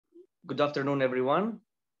Good afternoon, everyone.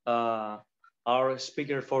 Our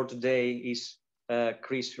speaker for today is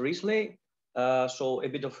Chris Riseley. So a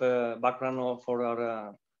bit of a background for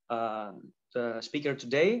our speaker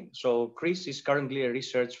today. So Chris is currently a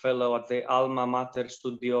research fellow at the Alma Mater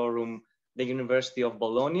Studiorum, the University of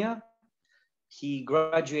Bologna. He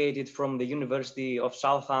graduated from the University of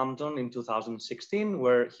Southampton in 2016,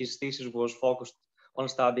 where his thesis was focused on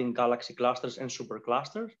studying galaxy clusters and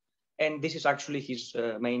superclusters. And this is actually his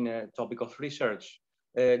main topic of research.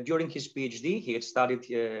 During his PhD, he had studied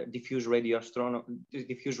diffuse radio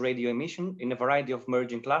emission in a variety of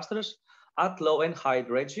merging clusters at low and high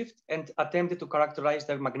redshift and attempted to characterize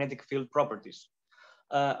their magnetic field properties.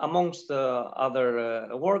 Amongst other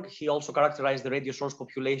work, he also characterized the radio source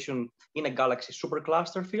population in a galaxy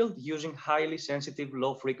supercluster field using highly sensitive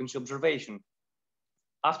low frequency observation.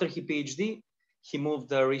 After his PhD, he moved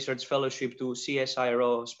the research fellowship to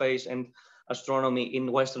CSIRO Space and Astronomy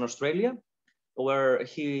in Western Australia, where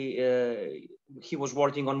he was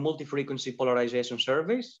working on multi-frequency polarization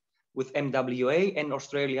surveys with MWA and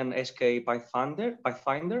Australian SK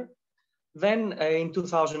Pathfinder. Then in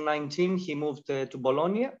 2019, he moved to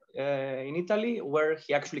Bologna in Italy, where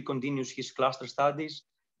he actually continues his cluster studies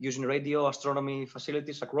using radio astronomy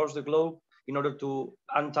facilities across the globe in order to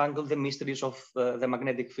untangle the mysteries of the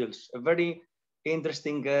magnetic fields. A very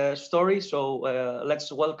interesting story. So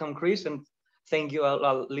let's welcome Chris and thank you.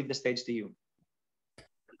 I'll leave the stage to you.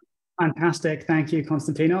 Fantastic. Thank you,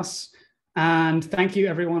 Konstantinos. And thank you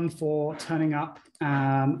everyone for turning up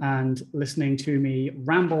and listening to me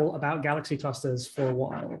ramble about galaxy clusters for a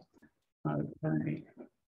while. Okay.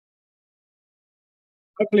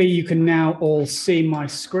 Hopefully you can now all see my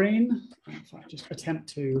screen. If I just attempt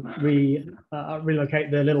to relocate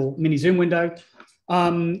the little mini Zoom window.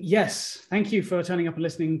 Yes, thank you for turning up and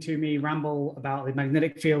listening to me ramble about the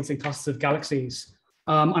magnetic fields in clusters of galaxies.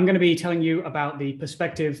 I'm going to be telling you about the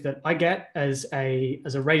perspective that I get as a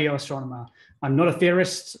radio astronomer. I'm not a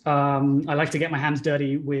theorist. I like to get my hands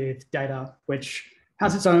dirty with data, which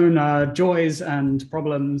has its own joys and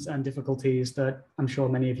problems and difficulties that I'm sure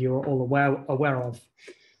many of you are all aware of.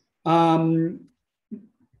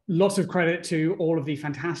 Lots of credit to all of the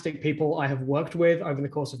fantastic people I have worked with over the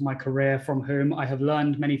course of my career, from whom I have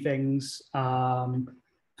learned many things,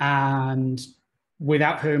 and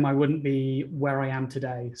without whom I wouldn't be where I am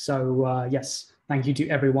today. So yes, thank you to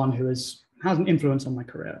everyone who has an influence on my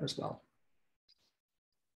career as well.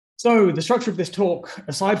 So the structure of this talk,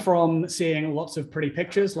 aside from seeing lots of pretty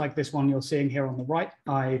pictures like this one you're seeing here on the right,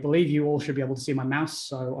 I believe you all should be able to see my mouse,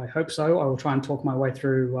 so I hope so. I will try and talk my way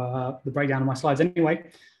through the breakdown of my slides anyway.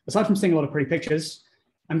 Aside from seeing a lot of pretty pictures,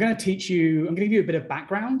 I'm going to give you a bit of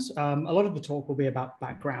background. A lot of the talk will be about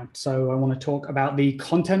background. So I want to talk about the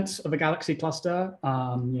contents of a galaxy cluster,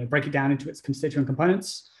 break it down into its constituent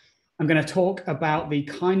components. I'm going to talk about the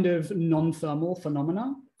kind of non-thermal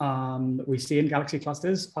phenomena that we see in galaxy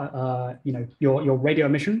clusters, your radio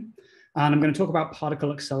emission. And I'm going to talk about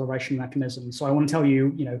particle acceleration mechanisms. So I want to tell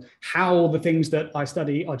you, how the things that I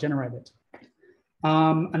study are generated.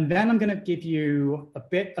 And then I'm going to give you a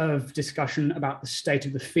bit of discussion about the state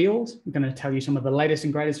of the field. I'm going to tell you some of the latest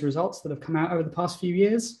and greatest results that have come out over the past few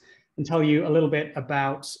years, and tell you a little bit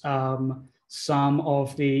about some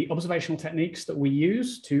of the observational techniques that we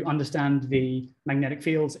use to understand the magnetic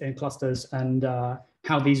fields in clusters and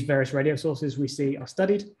how these various radio sources we see are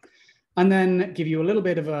studied. And then give you a little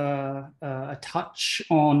bit of a touch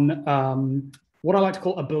on what I like to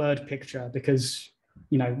call a blurred picture, because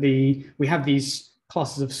we have these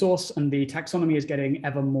classes of source and the taxonomy is getting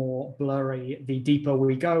ever more blurry the deeper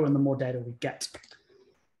we go and the more data we get.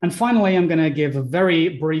 And finally, I'm going to give a very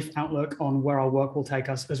brief outlook on where our work will take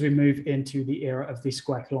us as we move into the era of the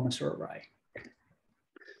square kilometer array.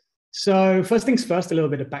 So first things first, a little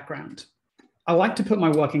bit of background. I like to put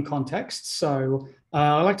my work in context. So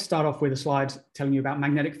I like to start off with a slide telling you about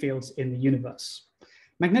magnetic fields in the universe.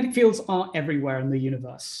 Magnetic fields are everywhere in the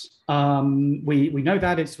universe. We know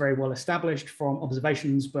that, it's very well established from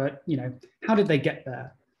observations, but how did they get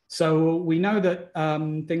there? So we know that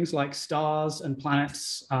things like stars and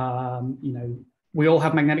planets, we all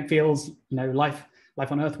have magnetic fields. Life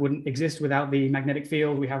on Earth wouldn't exist without the magnetic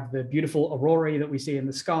field. We have the beautiful aurorae that we see in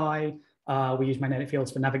the sky. We use magnetic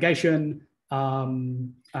fields for navigation,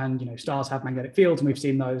 and stars have magnetic fields, and we've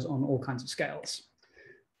seen those on all kinds of scales.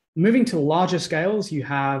 Moving to larger scales, you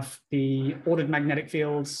have the ordered magnetic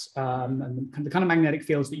fields, and the kind of magnetic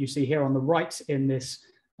fields that you see here on the right in this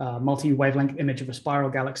multi-wavelength image of a spiral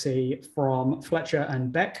galaxy from Fletcher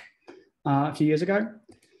and Beck a few years ago.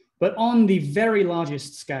 But on the very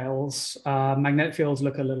largest scales, magnetic fields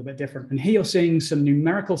look a little bit different. And here you're seeing some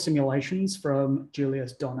numerical simulations from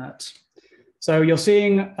Julius Donnert. So you're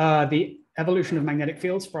seeing the evolution of magnetic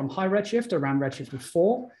fields from high redshift, around redshift of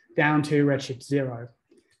 4, down to redshift 0.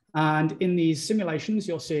 And in these simulations,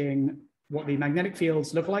 you're seeing what the magnetic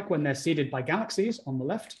fields look like when they're seeded by galaxies on the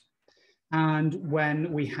left, and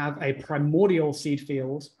when we have a primordial seed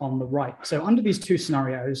field on the right. So under these two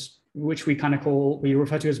scenarios, which we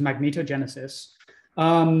refer to as magnetogenesis,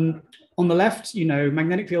 on the left,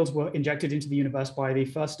 magnetic fields were injected into the universe by the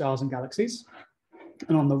first stars and galaxies.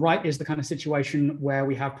 And on the right is the kind of situation where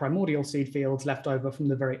we have primordial seed fields left over from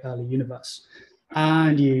the very early universe.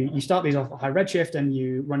 And you start these off at high redshift and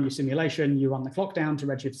you run your simulation, you run the clock down to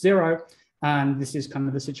redshift 0, and this is kind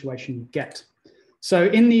of the situation you get. So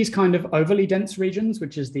in these kind of overly dense regions,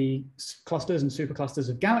 which is the clusters and superclusters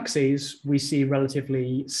of galaxies, we see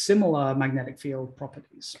relatively similar magnetic field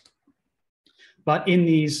properties. But in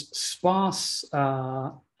these sparse,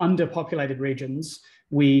 underpopulated regions,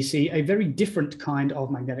 we see a very different kind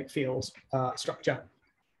of magnetic fields structure.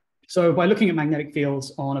 So by looking at magnetic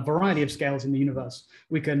fields on a variety of scales in the universe,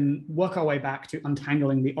 we can work our way back to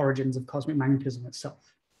untangling the origins of cosmic magnetism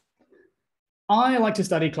itself. I like to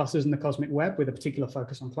study clusters in the cosmic web with a particular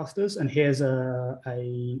focus on clusters. And here's a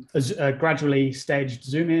gradually staged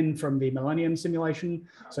zoom in from the Millennium simulation.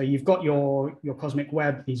 So you've got your cosmic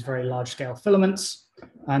web, these very large scale filaments,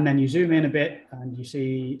 and then you zoom in a bit and you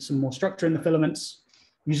see some more structure in the filaments.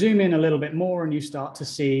 You zoom in a little bit more and you start to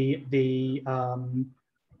see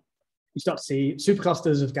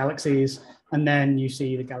superclusters of galaxies, and then you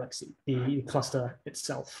see the cluster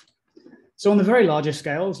itself. So on the very largest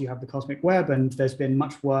scales, you have the cosmic web, and there's been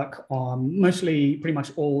much work on pretty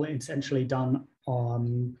much all essentially done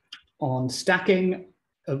on stacking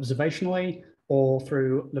observationally, or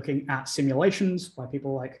through looking at simulations by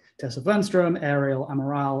people like Tessa Wernström, Ariel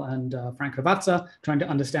Amaral, and Franco Vatza, trying to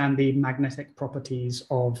understand the magnetic properties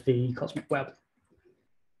of the cosmic web.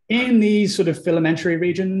 In these sort of filamentary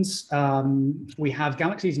regions, we have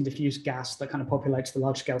galaxies and diffuse gas that kind of populates the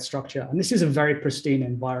large scale structure. And this is a very pristine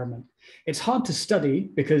environment. It's hard to study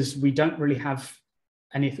because we don't really have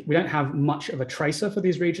much of a tracer for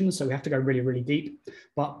these regions. So we have to go really, really deep.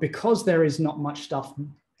 But because there's not much stuff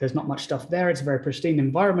there, it's a very pristine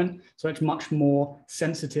environment. So it's much more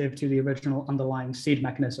sensitive to the original underlying seed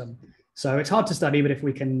mechanism. So it's hard to study, but if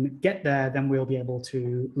we can get there, then we'll be able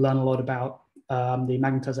to learn a lot about the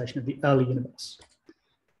magnetization of the early universe.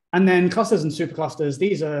 And then clusters and superclusters,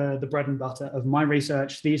 these are the bread and butter of my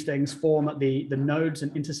research. These things form at the nodes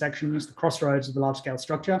and intersections, the crossroads of the large scale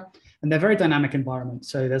structure, and they're very dynamic environments.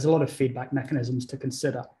 So there's a lot of feedback mechanisms to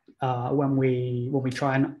consider when we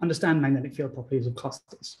try and understand magnetic field properties of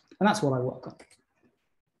clusters. And that's what I work on.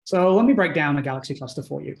 So let me break down a galaxy cluster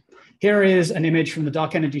for you. Here is an image from the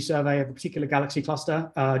dark energy survey of a particular galaxy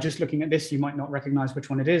cluster. Just looking at this, you might not recognize which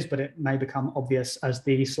one it is, but it may become obvious as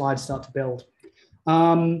the slides start to build.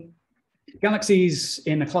 Galaxies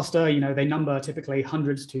in a cluster, they number typically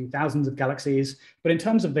hundreds to thousands of galaxies, but in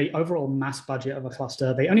terms of the overall mass budget of a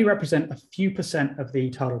cluster, they only represent a few % of the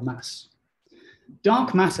total mass.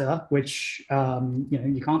 Dark matter, which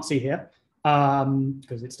you can't see here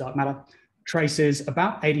because it's dark matter, traces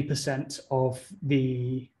about 80% of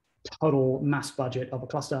the total mass budget of a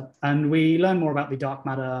cluster. And we learn more about the dark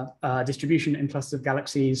matter distribution in clusters of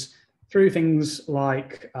galaxies through things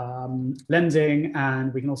like lensing,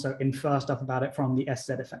 and we can also infer stuff about it from the SZ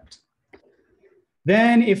effect.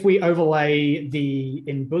 Then if we overlay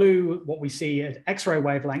in blue, what we see as X-ray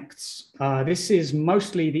wavelengths, this is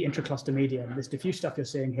mostly the intracluster medium. This diffuse stuff you're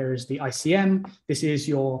seeing here is the ICM. This is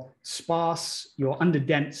your sparse, your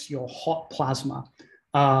underdense, your hot plasma,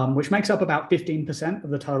 which makes up about 15%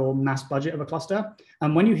 of the total mass budget of a cluster.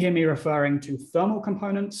 And when you hear me referring to thermal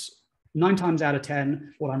components, 9 times out of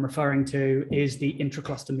 10, what I'm referring to is the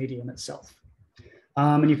intracluster medium itself.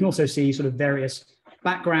 And you can also see sort of various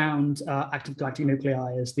background active galactic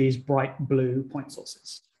nuclei as these bright blue point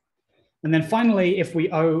sources. And then finally, if we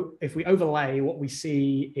overlay what we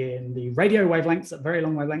see in the radio wavelengths, at very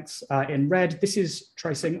long wavelengths in red, this is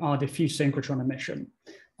tracing our diffuse synchrotron emission.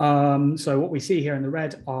 So what we see here in the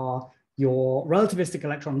red are your relativistic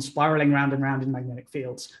electrons spiraling round and round in magnetic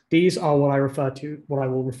fields. These are what I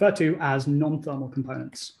will refer to as non-thermal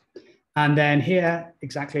components. And then here,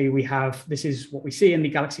 exactly, this is what we see in the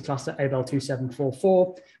galaxy cluster Abell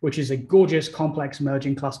 2744, which is a gorgeous, complex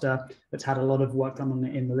merging cluster that's had a lot of work done on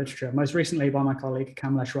it in the literature, most recently by my colleague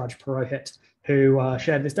Kamlesh Raj Purohit, who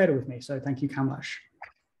shared this data with me. So thank you, Kamlesh.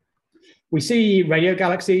 We see radio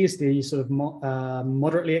galaxies, the sort of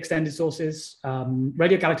moderately extended sources.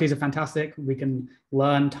 Radio galaxies are fantastic. We can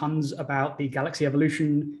learn tons about the galaxy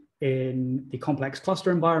evolution in the complex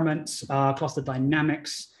cluster environments, cluster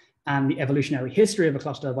dynamics, and the evolutionary history of a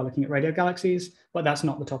cluster by looking at radio galaxies, but that's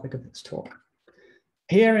not the topic of this talk.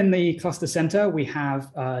 Here in the cluster center, we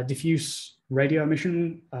have diffuse radio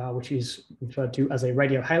emission, which is referred to as a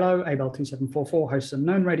radio halo. Abell 2744 hosts a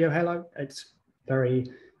known radio halo. It's very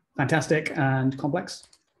fantastic and complex.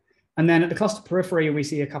 And then at the cluster periphery, we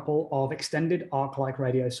see a couple of extended arc-like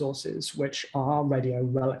radio sources, which are radio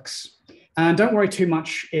relics. And don't worry too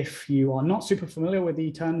much if you are not super familiar with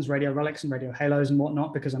the terms radio relics and radio halos and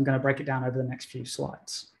whatnot, because I'm going to break it down over the next few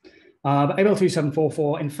slides. But Abell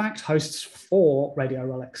 2744, in fact, hosts 4 radio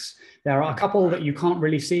relics. There are a couple that you can't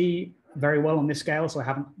really see very well on this scale, so I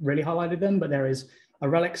haven't really highlighted them, but there is a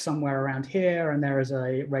relic somewhere around here, and there is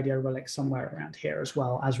a radio relic somewhere around here as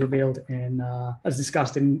well, as revealed in, as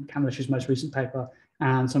discussed in Canonish's most recent paper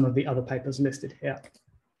and some of the other papers listed here.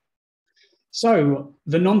 So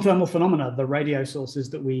the non-thermal phenomena, the radio sources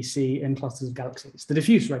that we see in clusters of galaxies, the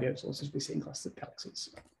diffuse radio sources we see in clusters of galaxies.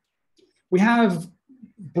 We have,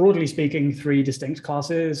 broadly speaking, 3 distinct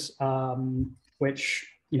classes, which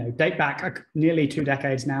date back nearly 2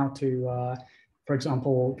 decades now to, for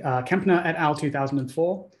example, Kempner et al.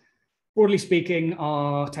 2004. Broadly speaking,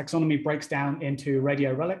 our taxonomy breaks down into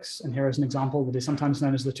radio relics, and here is an example that is sometimes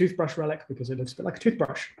known as the toothbrush relic because it looks a bit like a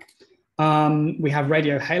toothbrush. We have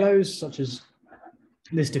radio halos, such as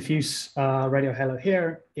this diffuse radio halo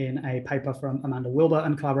here in a paper from Amanda Wilbur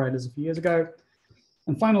and collaborators a few years ago.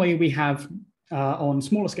 And finally, we have, on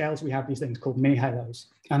smaller scales, we have these things called mini halos.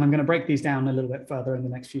 And I'm going to break these down a little bit further in the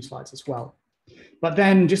next few slides as well. But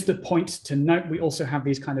then just a point to note, we also have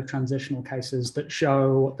these kind of transitional cases that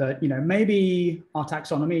show that, maybe our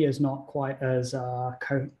taxonomy is not quite as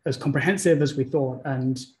comprehensive as we thought.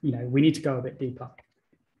 And, we need to go a bit deeper.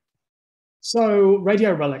 So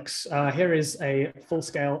radio relics, here is a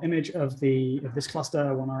full-scale image of this cluster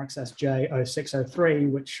 1RXSJ0603,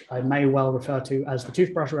 which I may well refer to as the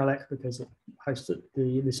toothbrush relic because it hosts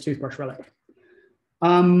this toothbrush relic.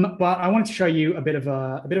 But I wanted to show you a bit of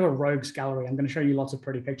a rogues gallery. I'm going to show you lots of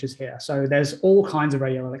pretty pictures here. So there's all kinds of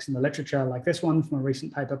radio relics in the literature, like this one from a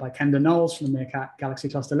recent paper by Kenda Knowles from the Meerkat Galaxy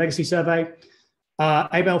Cluster Legacy Survey.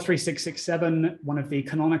 Abell 3667, one of the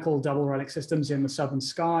canonical double relic systems in the southern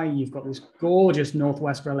sky. You've got this gorgeous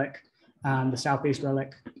northwest relic and the southeast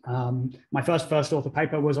relic. My first author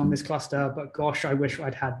paper was on this cluster, but gosh, I wish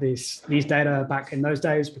I'd had these data back in those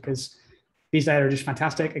days because these data are just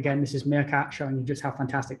fantastic. Again, this is Meerkat showing you just how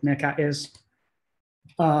fantastic Meerkat is.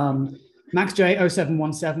 MaxJ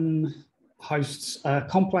 0717 hosts a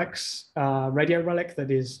complex radio relic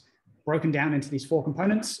that is broken down into these 4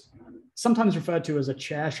 components, sometimes referred to as a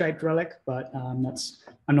chair-shaped relic, but I'm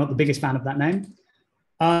not the biggest fan of that name.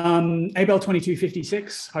 Abell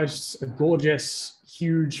 2256 hosts a gorgeous,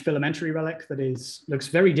 huge filamentary relic that looks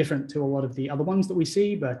very different to a lot of the other ones that we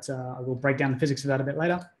see, but I will break down the physics of that a bit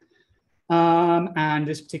later. And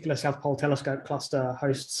this particular South Pole Telescope cluster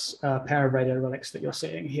hosts a pair of radio relics that you're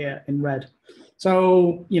seeing here in red.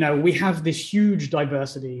 So, we have this huge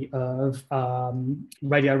diversity of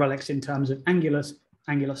radio relics in terms of angular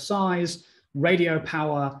size, radio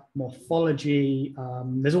power, morphology.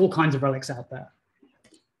 There's all kinds of relics out there.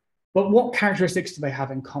 But what characteristics do they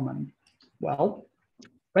have in common? Well,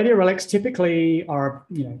 radio relics typically are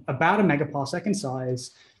about a megaparsec in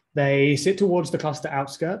size. They sit towards the cluster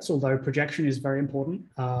outskirts, although projection is very important.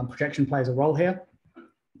 Projection plays a role here.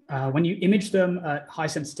 When you image them at high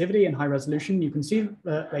sensitivity and high resolution, you can see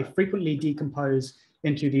that they frequently decompose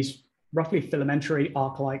into these roughly filamentary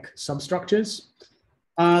arc-like substructures.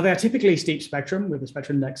 They're typically steep spectrum with a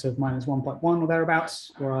spectral index of -1.1 or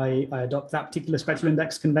thereabouts, where I adopt that particular spectral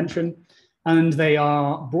index convention. And they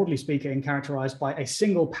are, broadly speaking, characterized by a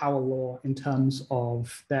single power law in terms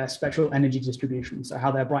of their spectral energy distribution, so how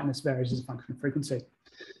their brightness varies as a function of frequency.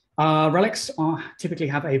 Relics typically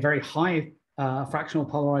have a very high fractional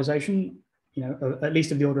polarization, at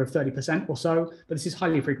least of the order of 30% or so, but this is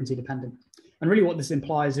highly frequency dependent. And really what this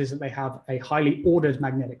implies is that they have a highly ordered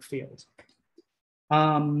magnetic field.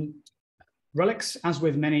 Relics, as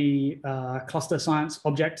with many cluster science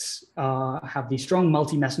objects, have these strong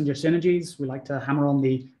multi-messenger synergies. We like to hammer on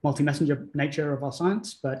the multi-messenger nature of our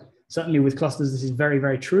science, but certainly with clusters, this is very,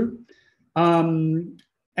 very true.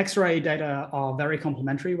 X-ray data are very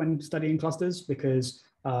complementary when studying clusters because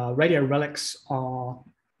radio relics are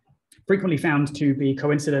frequently found to be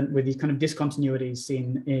coincident with these kind of discontinuities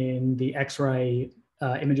seen in the X-ray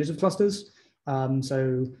images of clusters.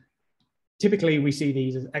 So typically we see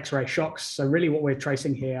these as X-ray shocks. So really what we're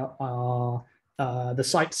tracing here are the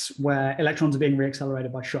sites where electrons are being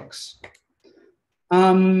reaccelerated by shocks.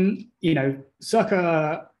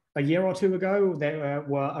 Circa a year or two ago, there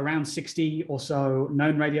were around 60 or so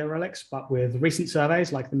known radio relics, but with recent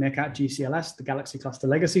surveys like the Meerkat GCLS, the Galaxy Cluster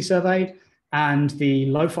Legacy Survey, and the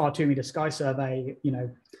LOFAR 2-meter sky survey,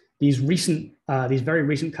 these very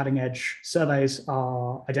recent cutting edge surveys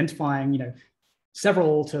are identifying,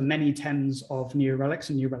 several to many tens of new relics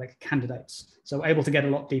and new relic candidates. So able to get a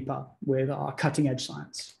lot deeper with our cutting edge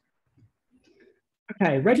science.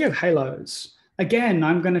 Okay, radio halos. Again,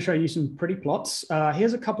 I'm going to show you some pretty plots.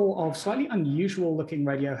 Here's a couple of slightly unusual looking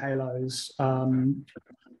radio halos found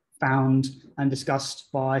and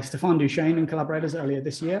discussed by Stéphane Duchesne and collaborators earlier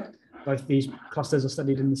this year. Both these clusters are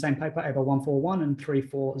studied in the same paper, ABEL 141 and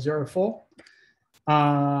 3404.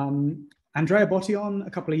 Andrea Bottillon a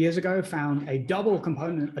couple of years ago found a double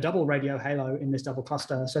radio halo in this double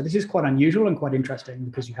cluster. So this is quite unusual and quite interesting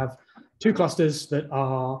because you have two clusters that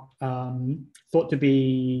are thought to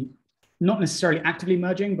be not necessarily actively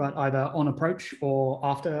merging, but either on approach or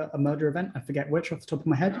after a merger event. I forget which off the top of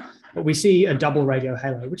my head, but we see a double radio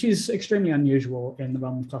halo, which is extremely unusual in the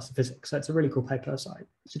realm of cluster physics. So it's a really cool paper, so I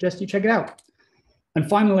suggest you check it out. And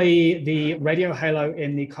finally, the radio halo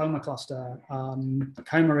in the Coma cluster.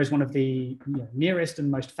 Coma is one of the nearest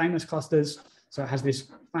and most famous clusters. So it has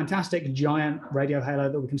this fantastic giant radio halo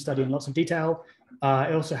that we can study in lots of detail.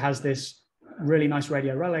 It also has this really nice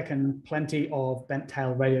radio relic and plenty of bent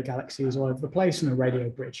tail radio galaxies all over the place and a radio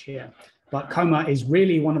bridge here. But Coma is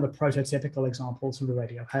really one of the prototypical examples of the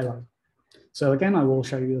radio halo. So again, I will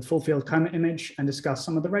show you the full field Coma image and discuss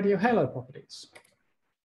some of the radio halo properties.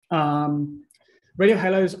 Radio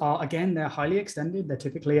halos are, again, they're highly extended. They're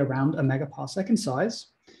typically around a megaparsec in size.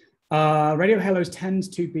 Radio halos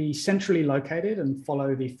tend to be centrally located and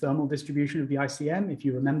follow the thermal distribution of the ICM. If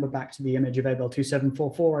you remember back to the image of ABEL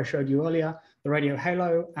 2744 I showed you earlier, the radio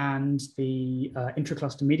halo and the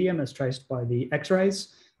intracluster medium as traced by the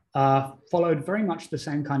X-rays followed very much the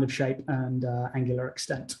same kind of shape and angular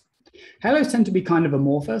extent. Halos tend to be kind of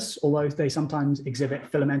amorphous, although they sometimes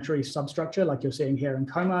exhibit filamentary substructure like you're seeing here in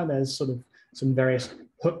Coma. There's sort of some various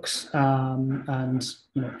hooks and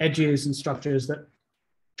edges and structures that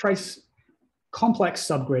trace complex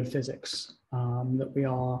subgrid physics that we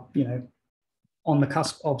are, on the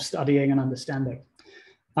cusp of studying and understanding.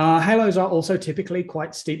 Halos are also typically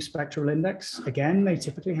quite steep spectral index. Again, they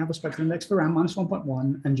typically have a spectral index of around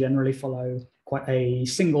 -1.1 and generally follow quite a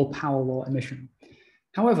single power law emission.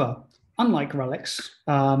 However, unlike relics,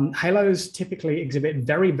 halos typically exhibit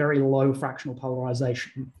very, very low fractional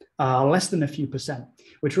polarization, less than a few %,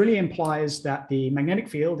 which really implies that the magnetic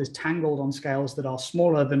field is tangled on scales that are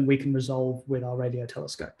smaller than we can resolve with our radio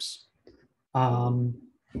telescopes,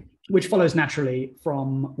 which follows naturally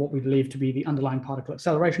from what we believe to be the underlying particle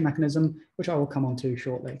acceleration mechanism, which I will come on to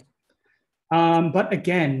shortly. But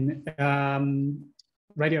again,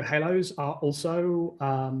 radio halos are also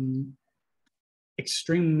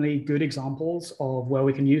extremely good examples of where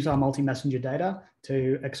we can use our multi-messenger data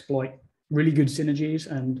to exploit really good synergies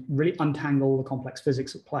and really untangle the complex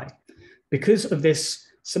physics at play. Because of this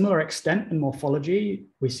similar extent and morphology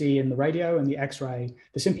we see in the radio and the X-ray,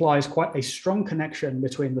 this implies quite a strong connection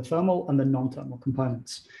between the thermal and the non-thermal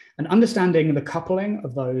components. And understanding the coupling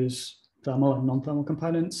of those thermal and non-thermal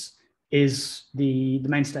components is the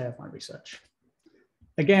mainstay of my research.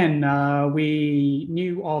 Again, we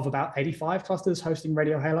knew of about 85 clusters hosting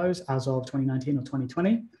radio halos as of 2019 or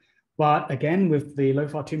 2020. But again, with the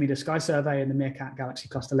LOFAR 2-meter sky survey and the Meerkat Galaxy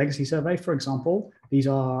Cluster Legacy Survey, for example, these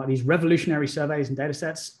revolutionary surveys and data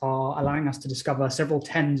sets are allowing us to discover several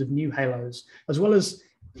tens of new halos, as well as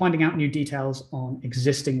finding out new details on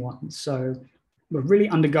existing ones. So we're really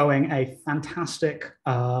undergoing a fantastic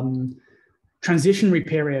transitionary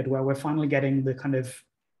period where we're finally getting the kind of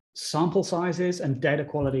sample sizes and data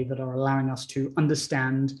quality that are allowing us to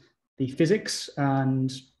understand the physics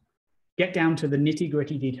and get down to the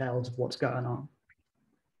nitty-gritty details of what's going on.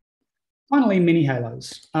 Finally, mini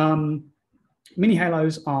halos. Mini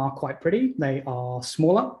halos are quite pretty. They are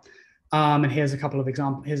smaller. And here's a couple of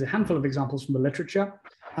examples. Here's a handful of examples from the literature.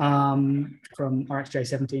 From RxJ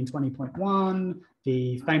 1720.1,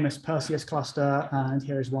 the famous Perseus cluster, and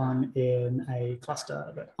here is one in a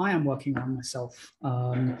cluster that I am working on myself.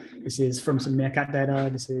 This is from some Meerkat data.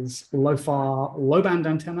 This is LOFAR low-band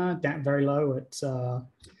antenna, very low at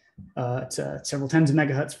several tens of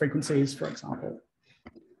megahertz frequencies, for example.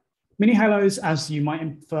 Mini halos, as you might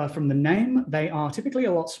infer from the name, they are typically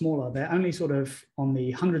a lot smaller. They're only sort of on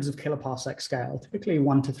the hundreds of kiloparsec scale, typically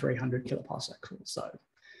 1 to 300 kiloparsecs or so.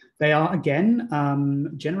 They are, again,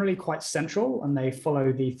 generally quite central, and they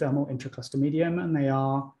follow the thermal intracluster medium, and they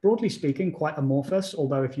are, broadly speaking, quite amorphous,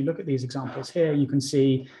 although if you look at these examples here, you can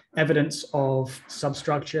see evidence of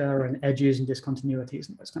substructure and edges and discontinuities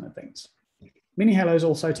and those kind of things. Mini halos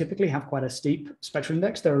also typically have quite a steep spectral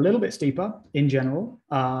index. They're a little bit steeper in general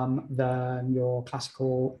than your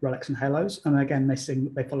classical relics and halos, and again,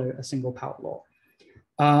 they follow a single Power law.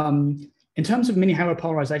 In terms of mini halo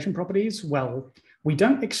polarization properties, well, we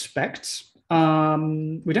don't expect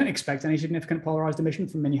any significant polarized emission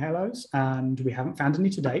from mini halos, and we haven't found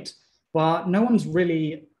any to date. But no one's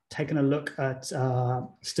really taken a look at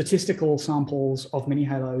statistical samples of mini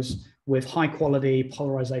halos with high quality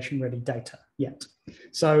polarization ready data yet.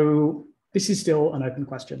 So this is still an open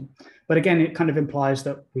question. But again, it kind of implies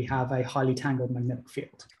that we have a highly tangled magnetic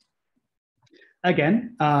field.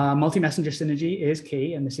 Again, multi-messenger synergy is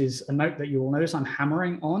key, and this is a note that you will notice I'm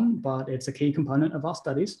hammering on, but it's a key component of our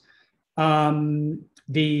studies.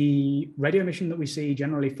 The radio emission that we see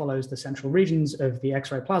generally follows the central regions of the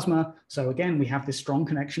X-ray plasma. So again, we have this strong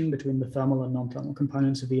connection between the thermal and non-thermal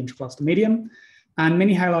components of the intracluster medium. And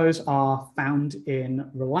mini halos are found in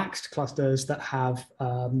relaxed clusters that have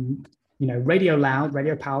radio loud,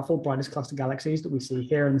 radio powerful, brightest cluster galaxies that we see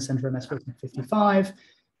here in the center of MS55.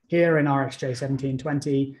 Here in RxJ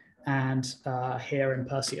 1720, and here in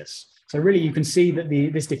Perseus. So really you can see that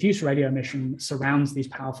this diffuse radio emission surrounds these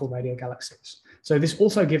powerful radio galaxies. So this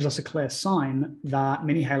also gives us a clear sign that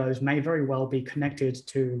mini halos may very well be connected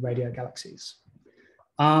to radio galaxies.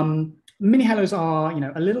 Mini halos are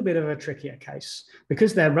a little bit of a trickier case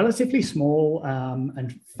because they're relatively small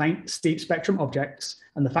and faint steep spectrum objects,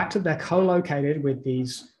 and the fact that they're co-located with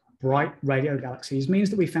these bright radio galaxies means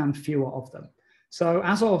that we found fewer of them. So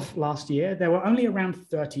as of last year, there were only around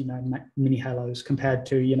 30 known mini halos compared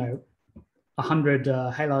to 100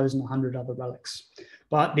 halos and 100 other relics.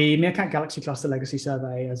 But the Meerkat Galaxy Cluster Legacy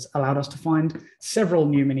Survey has allowed us to find several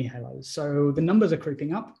new mini halos. So the numbers are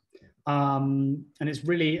creeping up. And it's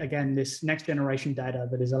really, again, this next generation data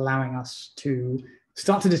that is allowing us to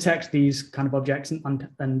start to detect these kind of objects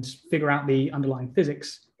and figure out the underlying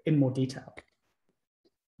physics in more detail.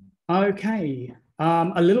 Okay.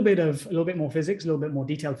 A little bit more physics, a little bit more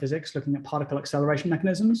detailed physics, looking at particle acceleration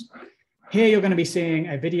mechanisms. Here you're going to be seeing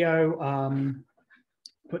a video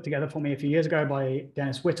put together for me a few years ago by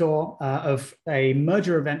Dennis Whittor of a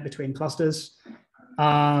merger event between clusters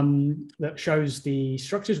that shows the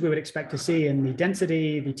structures we would expect to see in the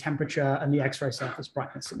density, the temperature, and the X-ray surface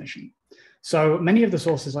brightness emission. So many of the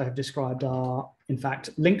sources I have described are, in fact,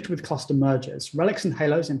 linked with cluster mergers. Relics and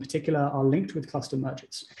halos in particular are linked with cluster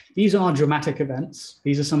mergers. These are dramatic events.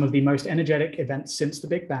 These are some of the most energetic events since the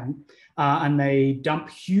Big Bang, and they dump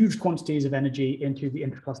huge quantities of energy into the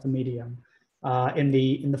intracluster medium in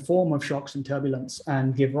the form of shocks and turbulence,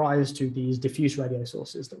 and give rise to these diffuse radio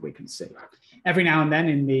sources that we can see. Every now and then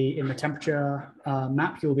in the temperature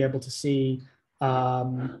map, you'll be able to see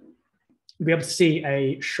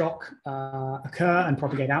a shock occur and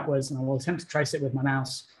propagate outwards, and I will attempt to trace it with my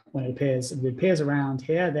mouse when it appears. It appears around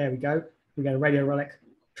here. There we go. We get a radio relic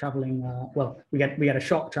traveling. We get a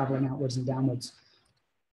shock traveling outwards and downwards.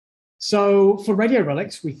 So for radio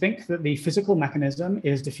relics, we think that the physical mechanism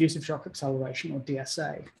is diffusive shock acceleration, or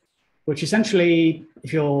DSA, which essentially,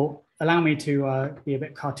 if you'll allow me to be a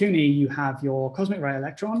bit cartoony, you have your cosmic ray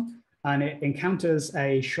electron, and it encounters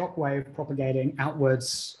a shock wave propagating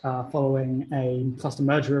outwards following a cluster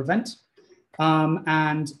merger event.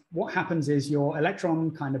 And what happens is your electron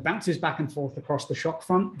kind of bounces back and forth across the shock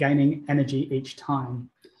front, gaining energy each time.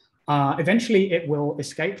 Eventually, it will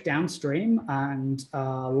escape downstream, and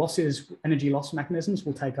energy loss mechanisms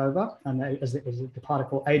will take over as the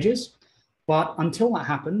particle ages. But until that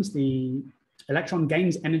happens, the electron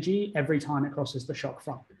gains energy every time it crosses the shock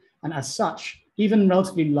front. And as such, even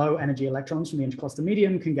relatively low energy electrons from the intercluster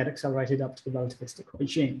medium can get accelerated up to the relativistic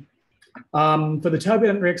regime. For the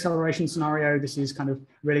turbulent reacceleration scenario, this is kind of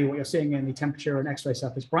really what you're seeing in the temperature and X-ray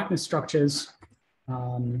surface brightness structures.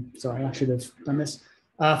 Sorry, I should have done this.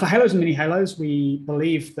 For halos and mini halos, we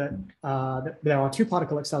believe that there are two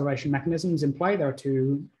particle acceleration mechanisms in play. There are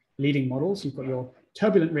two leading models. You've got your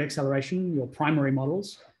turbulent reacceleration, your primary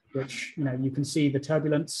models, which you can see the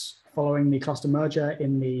turbulence following the cluster merger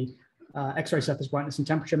in the X-ray surface brightness and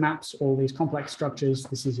temperature maps, all these complex structures.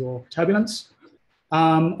 This is your turbulence.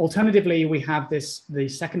 Alternatively, we have the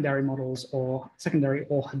secondary models, or secondary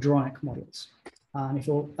or hadronic models. And if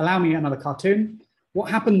you'll allow me another cartoon, what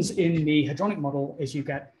happens in the hadronic model is you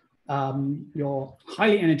get your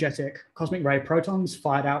highly energetic cosmic ray protons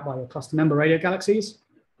fired out by your cluster member radio galaxies.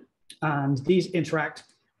 And these interact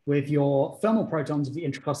with your thermal protons of the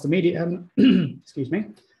intracluster medium, excuse me,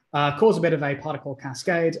 cause a bit of a particle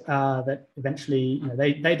cascade that eventually,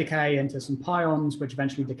 they decay into some pions, which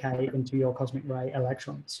eventually decay into your cosmic ray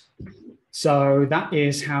electrons. So that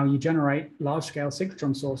is how you generate large-scale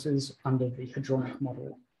synchrotron sources under the hadronic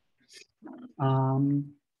model.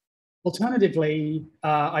 Alternatively,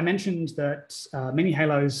 I mentioned that mini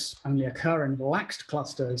halos only occur in relaxed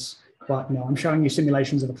clusters, but I'm showing you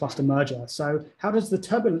simulations of a cluster merger. So how does the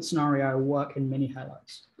turbulence scenario work in mini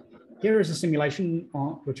halos? Here is a simulation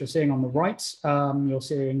which you're seeing on the right. You're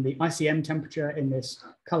seeing the ICM temperature in this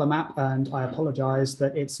color map, and I apologize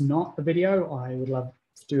that it's not a video. I would love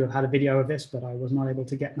to have had a video of this, but I was not able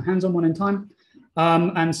to get my hands on one in time.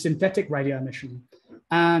 And synthetic radio emission.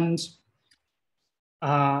 And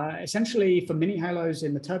essentially for mini halos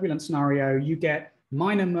in the turbulence scenario, you get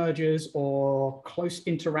minor mergers or close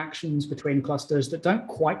interactions between clusters that don't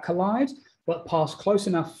quite collide, but pass close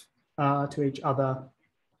enough to each other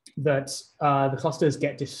that the clusters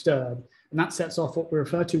get disturbed. And that sets off what we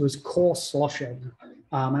refer to as core sloshing.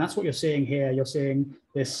 And that's what you're seeing here. You're seeing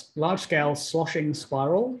this large-scale sloshing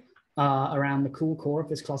spiral around the cool core of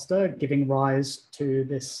this cluster, giving rise to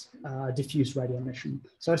this diffuse radio emission.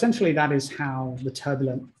 So essentially, that is how the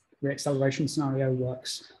turbulent reacceleration scenario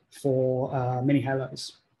works for mini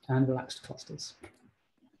halos and relaxed clusters.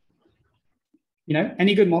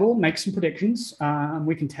 Any good model makes some predictions, and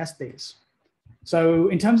we can test these. So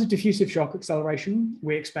in terms of diffusive shock acceleration,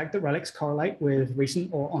 we expect that relics correlate with recent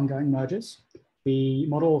or ongoing mergers. The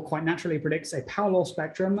model quite naturally predicts a power law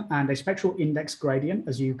spectrum and a spectral index gradient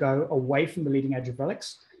as you go away from the leading edge of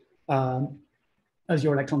relics as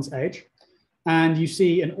your electrons age. And you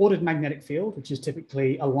see an ordered magnetic field, which is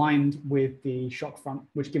typically aligned with the shock front,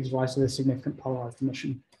 which gives rise to this significant polarized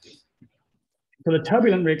emission. For the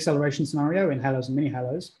turbulent reacceleration scenario in halos and mini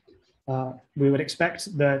halos, we would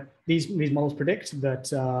expect that these models predict that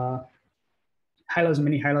halos and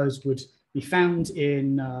mini halos would be found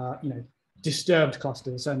in disturbed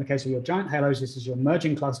clusters. So in the case of your giant halos, this is your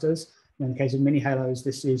merging clusters. And in the case of mini halos,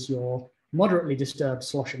 this is your moderately disturbed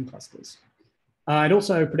sloshing clusters. It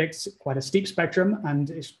also predicts quite a steep spectrum, and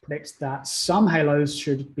it predicts that some halos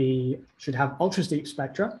should have ultra steep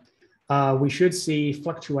spectra. We should see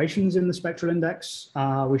fluctuations in the spectral index.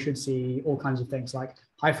 We should see all kinds of things like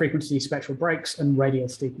high frequency spectral breaks and radial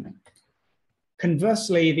steepening.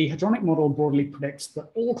 Conversely, the hadronic model broadly predicts that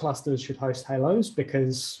all clusters should host halos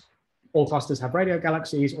because all clusters have radio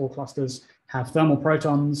galaxies, all clusters have thermal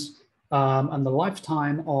protons, and the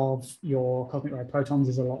lifetime of your cosmic ray protons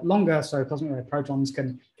is a lot longer. So cosmic ray protons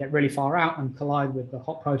can get really far out and collide with the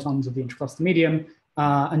hot protons of the intracluster medium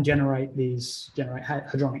and generate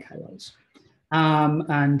hadronic halos.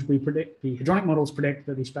 And we predict, the hadronic models predict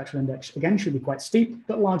that the spectral index, again, should be quite steep,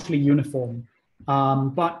 but largely uniform.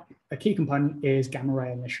 But a key component is gamma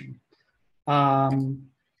ray emission.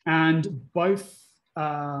 And both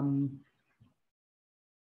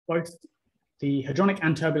the hadronic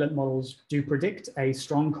and turbulent models do predict a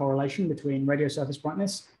strong correlation between radio surface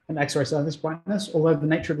brightness and X-ray surface brightness, although the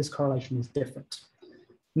nature of this correlation is different.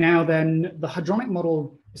 Now then, the hadronic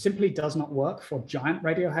model simply does not work for giant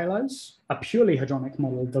radio halos. A purely hadronic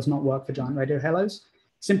model does not work for giant radio halos,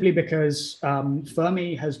 simply because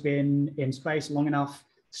Fermi has been in space long enough,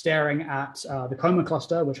 staring at the Coma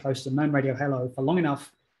cluster, which hosts a known radio halo, for long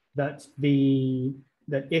enough that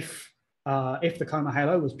if the Coma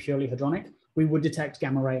halo was purely hadronic, we would detect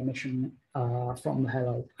gamma ray emission from the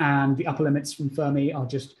halo, and the upper limits from Fermi are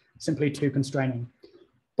just simply too constraining.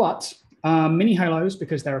 But mini halos,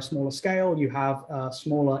 because they're a smaller scale, you have a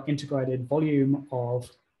smaller integrated volume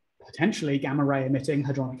of potentially gamma ray emitting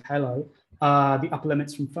hadronic halo. The upper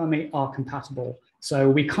limits from Fermi are compatible. So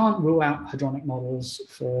we can't rule out hadronic models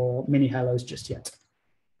for mini halos just yet.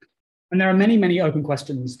 And there are many, many open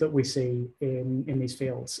questions that we see in these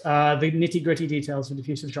fields. The nitty-gritty details of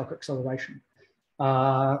diffusive shock acceleration.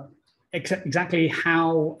 Exactly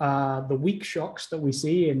how the weak shocks that we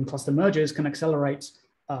see in cluster mergers can accelerate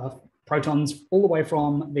protons all the way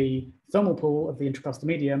from the thermal pool of the intracluster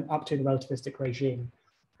medium up to the relativistic regime,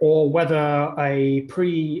 or whether a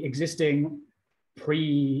pre-existing,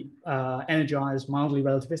 energized, mildly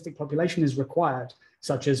relativistic population is required,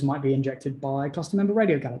 such as might be injected by cluster member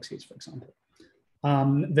radio galaxies, for example.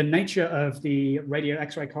 The nature of the radio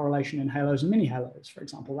X-ray correlation in halos and mini halos, for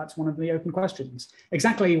example, that's one of the open questions.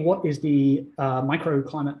 Exactly what is the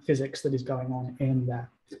microclimate physics that is going on in there?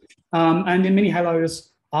 And in mini halos,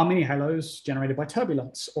 are mini halos generated by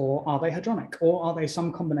turbulence, or are they hadronic, or are they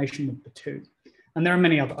some combination of the two? And there are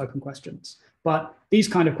many other open questions, but these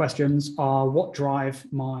kind of questions are what drive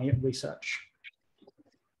my research.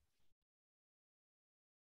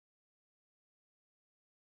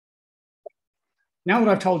 Now that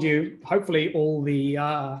I've told you, hopefully all the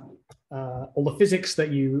physics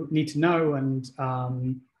that you need to know and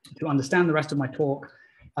to understand the rest of my talk.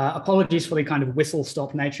 Apologies for the kind of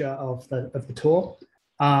whistle-stop nature of the tour,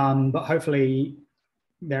 but hopefully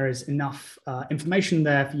there is enough information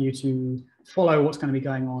there for you to follow what's going to be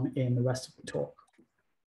going on in the rest of the talk.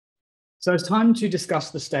 So it's time to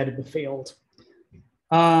discuss the state of the field.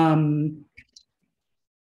 What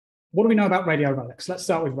do we know about radio relics? Let's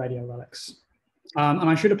start with radio relics. And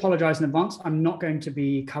I should apologize in advance. I'm not going to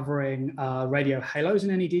be covering radio halos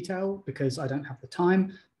in any detail because I don't have the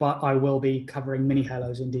time, but I will be covering mini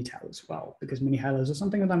halos in detail as well, because mini halos are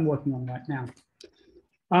something that I'm working on right now.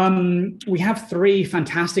 We have three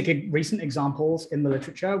fantastic recent examples in the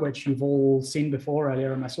literature, which you've all seen before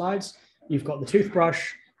earlier in my slides. You've got the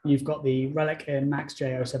toothbrush, you've got the relic in MAX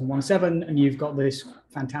J0717, and you've got this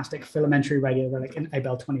fantastic filamentary radio relic in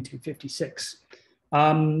Abell 2256.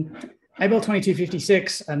 Abell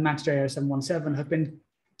 2256 and MAX J0717 have been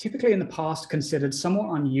typically in the past considered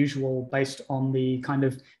somewhat unusual based on the kind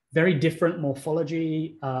of very different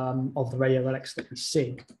morphology of the radio relics that we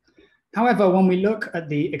see. However, when we look at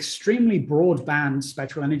the extremely broad band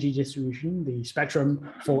spectral energy distribution, the spectrum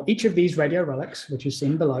for each of these radio relics, which is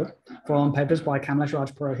seen below, from papers by Kamlesh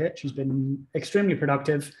Raj Purohit, who's been extremely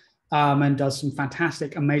productive and does some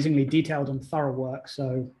fantastic, amazingly detailed and thorough work.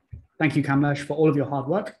 So thank you, Kamlesh, for all of your hard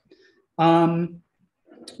work.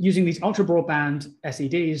 Using these ultra broadband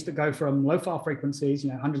SEDs that go from low far frequencies,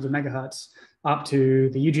 hundreds of megahertz, up to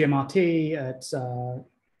the UGMRT at,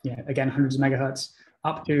 again, hundreds of megahertz,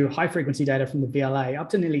 up to high frequency data from the VLA, up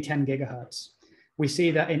to nearly 10 gigahertz. We see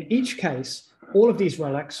that in each case, all of these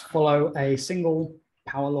relics follow a single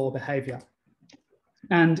power law behavior.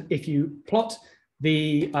 And if you plot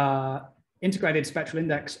the integrated spectral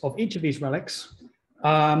index of each of these relics,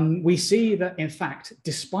 we see that, in fact,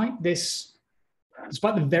 despite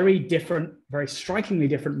the very different, very strikingly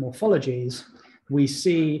different morphologies, we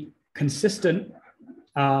see consistent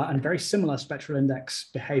and very similar spectral index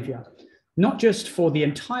behavior, not just for the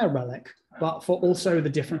entire relic, but for also the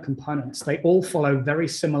different components. They all follow very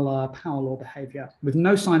similar power law behavior with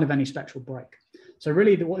no sign of any spectral break. So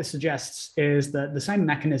really what this suggests is that the same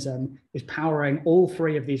mechanism is powering all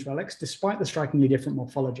three of these relics, despite the strikingly different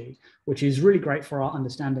morphology, which is really great for our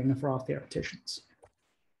understanding and for our theoreticians.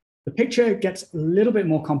 The picture gets a little bit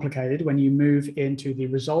more complicated when you move into the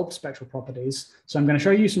resolved spectral properties. So I'm going to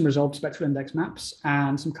show you some resolved spectral index maps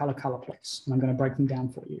and some color plots, and I'm going to break them down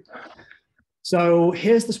for you. So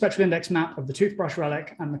here's the spectral index map of the toothbrush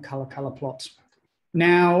relic and the color plot.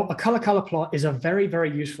 Now, a color plot is a very,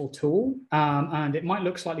 very useful tool, and it might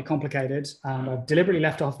look slightly complicated, and I've deliberately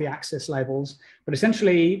left off the axis labels, but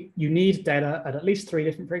essentially you need data at least 3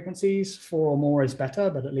 different frequencies. 4 or more is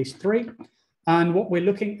better, but at least 3. And what we're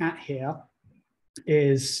looking at here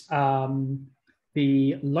is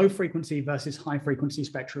the low frequency versus high frequency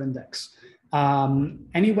spectral index.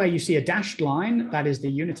 Anywhere you see a dashed line, that is the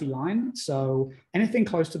unity line. So anything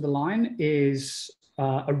close to the line is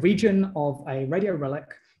a region of a radio relic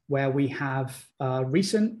where we have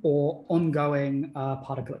recent or ongoing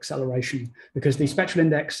particle acceleration, because the spectral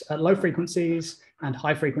index at low frequencies and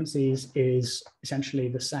high frequencies is essentially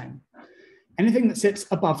the same. Anything that sits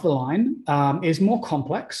above the line is more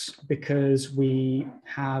complex because we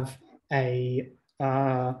have a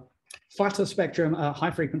flatter spectrum at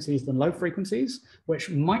high frequencies than low frequencies, which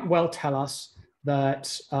might well tell us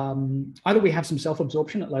that either we have some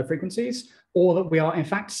self-absorption at low frequencies, or that we are in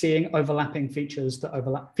fact seeing overlapping features that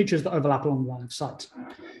overlap along the line of sight.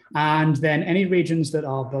 And then any regions that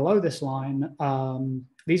are below this line,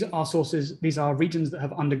 these are regions that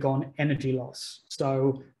have undergone energy loss.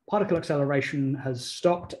 So particle acceleration has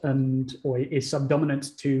stopped or is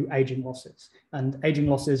subdominant to aging losses. And aging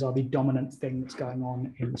losses are the dominant thing that's going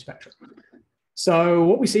on in the spectrum. So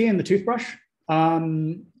what we see in the toothbrush,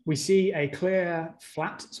 we see a clear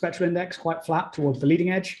flat spectral index, quite flat towards the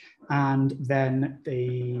leading edge, and then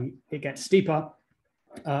it gets steeper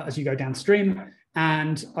as you go downstream.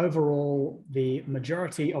 And overall, the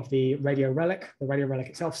majority of the radio relic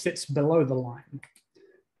itself, sits below the line.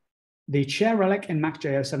 The chair relic in MAX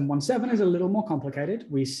J0717 is a little more complicated.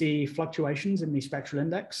 We see fluctuations in the spectral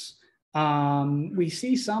index. We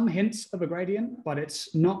see some hints of a gradient, but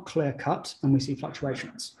it's not clear cut, and we see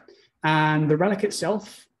fluctuations. And the relic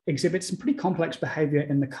itself exhibits some pretty complex behavior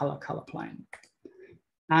in the color plane.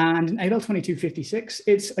 And in Abell 2256,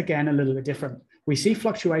 it's again a little bit different. We see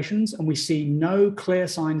fluctuations and we see no clear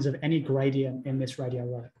signs of any gradient in this radio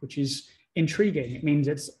relic, which is intriguing. It means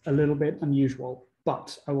it's a little bit unusual,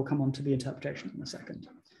 but I will come on to the interpretation in a second.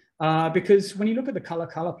 Because when you look at the color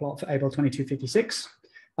plot for Abell 2256,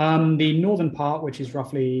 The northern part, which is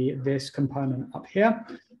roughly this component up here,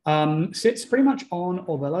 sits pretty much on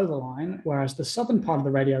or below the line, whereas the southern part of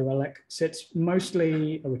the radio relic sits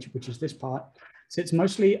mostly, which is this part, sits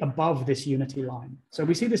mostly above this unity line. So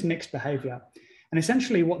we see this mixed behavior. And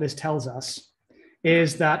essentially what this tells us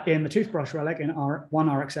is that in the toothbrush relic in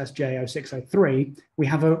R1RxSJ0603, we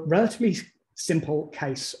have a relatively simple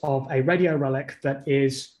case of a radio relic that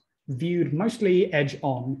is viewed mostly edge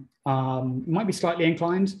on. Might be slightly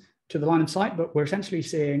inclined to the line of sight, but we're essentially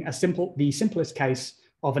seeing the simplest case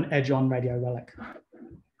of an edge on radio relic.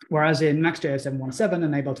 Whereas in MaxJ0717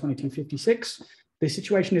 and Abel 2256, the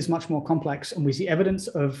situation is much more complex, and we see evidence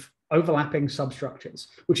of overlapping substructures,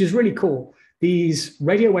 which is really cool. These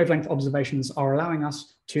radio wavelength observations are allowing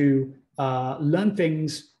us to learn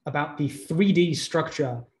things about the 3D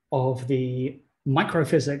structure of the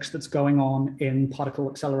microphysics that's going on in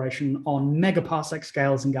particle acceleration on megaparsec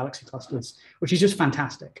scales in galaxy clusters, which is just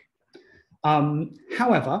fantastic.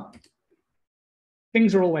 However,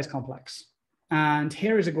 things are always complex. And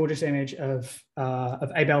here is a gorgeous image of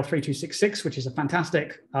Abel 3266, which is a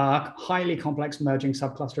fantastic, highly complex merging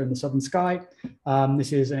subcluster in the southern sky.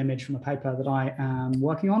 This is an image from a paper that I am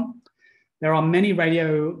working on. There are many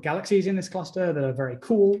radio galaxies in this cluster that are very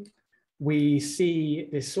cool. We see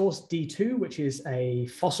this source D2, which is a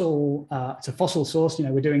fossil, it's a fossil source. You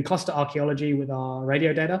know, we're doing cluster archaeology with our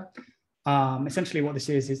radio data. Essentially what this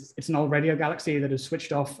is it's an old radio galaxy that has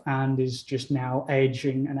switched off and is just now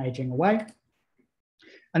aging and aging away.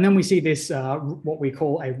 And then we see this, what we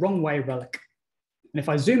call a wrong way relic. And if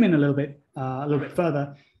I zoom in a little bit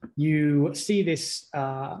further, you see this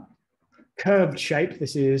curved shape.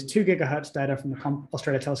 This is 2 gigahertz data from the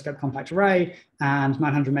Australia Telescope Compact Array and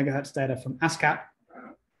 900 megahertz data from ASCAP.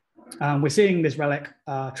 We're seeing this relic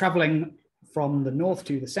traveling from the north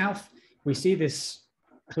to the south. We see this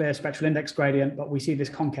clear spectral index gradient, but we see this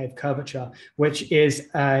concave curvature, which is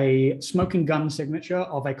a smoking gun signature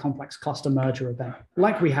of a complex cluster merger event,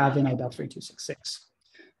 like we have in Abel 3266.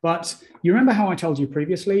 But you remember how I told you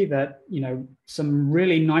previously that, you know, some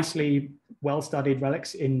really nicely well-studied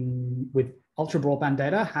relics with ultra broadband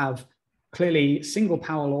data have clearly single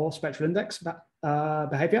power law spectral index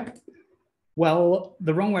behavior? Well,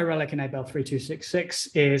 the wrong way relic in Abel 3266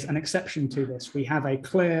 is an exception to this. We have a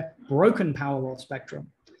clear broken power law spectrum.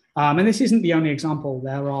 And this isn't the only example.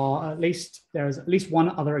 There is at least one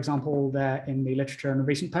other example there in the literature in a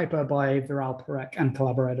recent paper by Viral Parekh and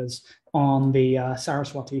collaborators on the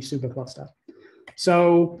Saraswati supercluster.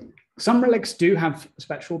 So some relics do have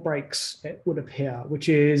spectral breaks, it would appear, which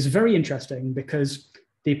is very interesting because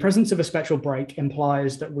the presence of a spectral break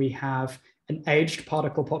implies that we have an aged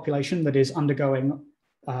particle population that is undergoing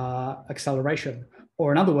acceleration,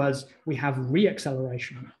 or in other words, we have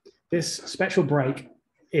re-acceleration. This spectral break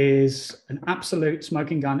is an absolute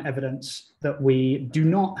smoking gun evidence that we do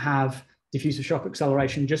not have diffusive shock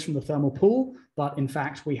acceleration just from the thermal pool, but in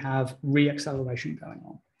fact, we have re-acceleration going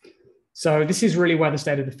on. So this is really where the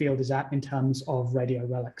state of the field is at in terms of radio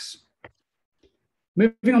relics.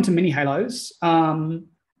 Moving on to mini halos.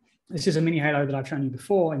 This is a mini halo that I've shown you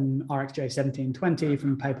before in RxJ1720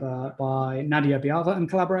 from a paper by Nadia Biava and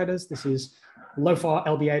collaborators. This is low-far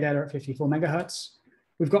LBA data at 54 megahertz.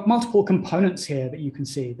 We've got multiple components here that you can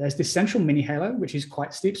see. There's this central mini halo, which is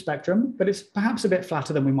quite steep spectrum, but it's perhaps a bit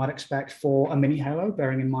flatter than we might expect for a mini halo,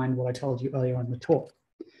 bearing in mind what I told you earlier in the talk.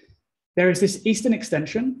 There is this eastern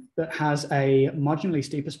extension that has a marginally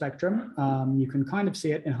steeper spectrum. You can kind of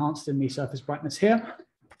see it enhanced in the surface brightness here.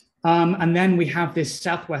 And then we have this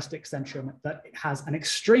southwest extension that has an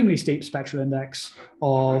extremely steep spectral index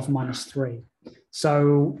of -3.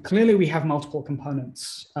 So clearly we have multiple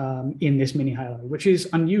components in this mini halo, which is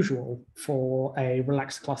unusual for a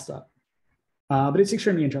relaxed cluster, but it's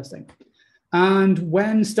extremely interesting. And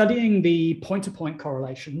when studying the point-to-point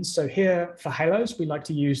correlations, so here for halos, we like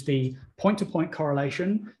to use the point-to-point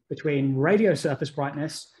correlation between radio surface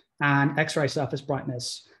brightness and X-ray surface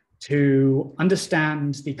brightness to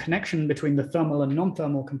understand the connection between the thermal and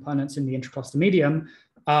non-thermal components in the intracluster medium.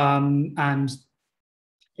 And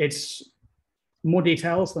it's more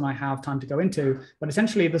details than I have time to go into, but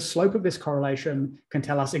essentially the slope of this correlation can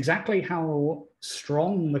tell us exactly how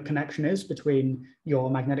strong the connection is between your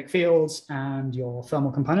magnetic fields and your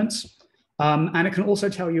thermal components. And it can also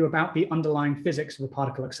tell you about the underlying physics of the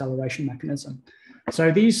particle acceleration mechanism.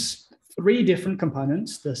 So these 3 different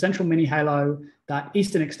components, the central mini halo, that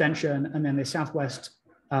eastern extension, and then the southwest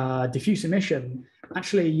diffuse emission,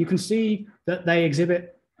 actually you can see that they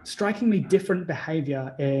exhibit strikingly different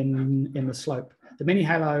behavior in the slope. The mini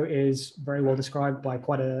halo is very well described by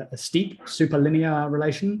quite a steep superlinear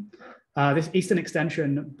relation. This eastern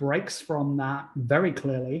extension breaks from that very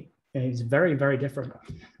clearly. It's very, very different.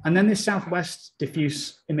 And then this southwest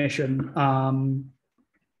diffuse emission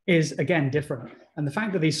is again different. And the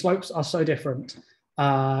fact that these slopes are so different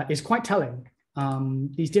is quite telling.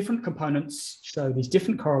 These different components show these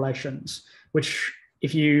different correlations, which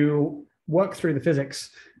if you work through the physics,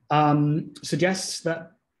 suggests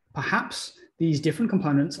that perhaps these different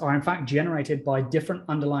components are in fact generated by different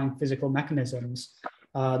underlying physical mechanisms.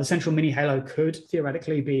 The central mini halo could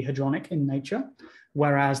theoretically be hadronic in nature,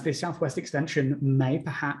 whereas the southwest extension may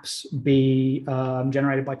perhaps be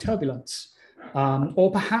generated by turbulence.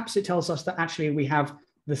 Or perhaps it tells us that actually we have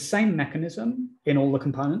the same mechanism in all the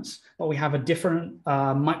components, but we have a different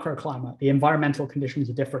microclimate. The environmental conditions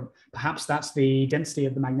are different. Perhaps that's the density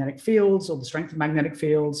of the magnetic fields or the strength of magnetic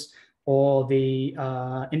fields or the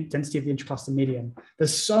density of the intracluster medium.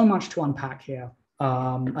 There's so much to unpack here.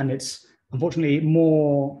 And it's unfortunately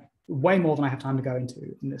way more than I have time to go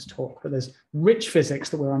into in this talk, but there's rich physics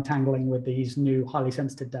that we're untangling with these new highly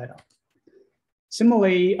sensitive data.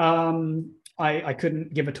 Similarly, I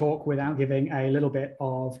couldn't give a talk without giving a little bit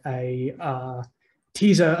of a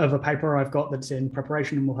teaser of a paper I've got that's in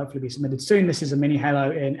preparation and will hopefully be submitted soon. This is a mini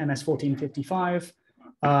halo in MS 1455.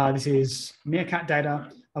 This is Meerkat data.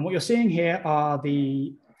 And what you're seeing here are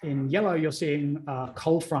in yellow, you're seeing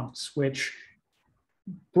cold fronts, which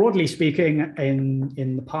broadly speaking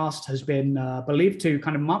in the past has been believed to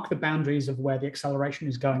kind of mark the boundaries of where the acceleration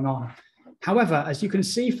is going on. However, as you can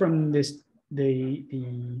see from this,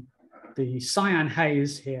 the cyan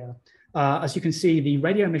haze here, as you can see, the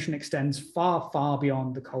radio emission extends far, far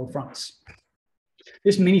beyond the cold fronts.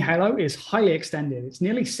 This mini halo is highly extended. It's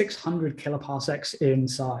nearly 600 kiloparsecs in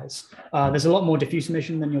size. There's a lot more diffuse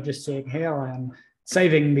emission than you're just seeing here. I am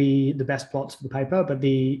saving the best plots for the paper, but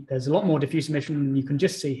there's a lot more diffuse emission than you can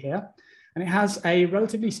just see here. And it has a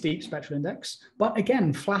relatively steep spectral index, but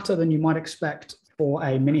again, flatter than you might expect for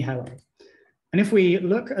a mini halo. And if we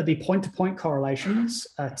look at the point-to-point correlations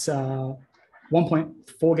at 1.4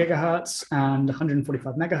 gigahertz and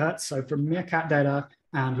 145 megahertz, so from Meerkat data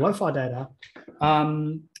and LOFAR data,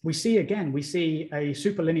 we see a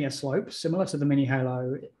superlinear slope similar to the mini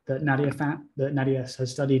halo that Nadia has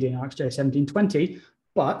studied in RxJ 1720,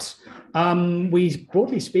 but we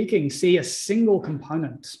broadly speaking see a single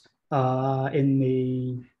component in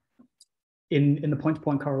the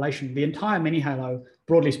point-to-point correlation. The entire mini halo,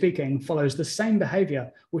 broadly speaking, follows the same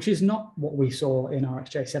behavior, which is not what we saw in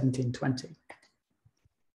RxJ 1720.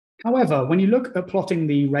 However, when you look at plotting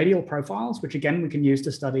the radial profiles, which again, we can use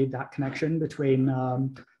to study that connection between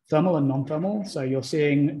thermal and non-thermal. So you're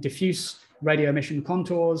seeing diffuse radio emission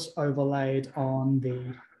contours overlaid on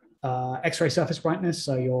the X-ray surface brightness.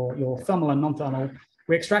 So your thermal and non-thermal.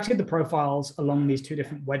 We extracted the profiles along these two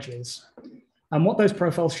different wedges. And what those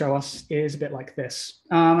profiles show us is a bit like this.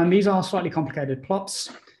 And these are slightly complicated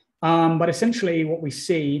plots, but essentially what we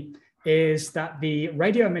see is that the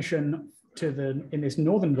radio emission in this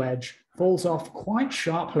northern wedge falls off quite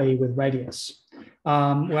sharply with radius.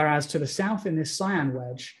 Whereas to the south in this cyan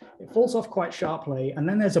wedge, it falls off quite sharply, and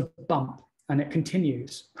then there's a bump and it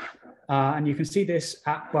continues. And you can see this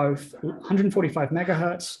at both 145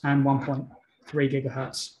 megahertz and 1.3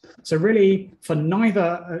 gigahertz. So really, for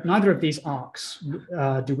neither of these arcs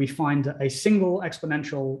do we find a single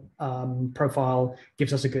exponential profile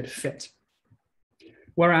gives us a good fit.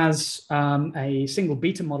 Whereas a single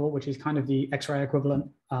beta model, which is kind of the X-ray equivalent,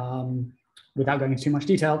 without going into too much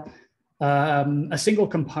detail, a single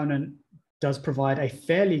component does provide a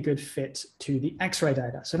fairly good fit to the X-ray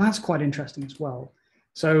data. So that's quite interesting as well.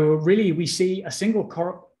 So really, we see a single,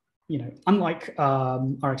 unlike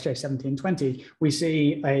RxJ 1720, we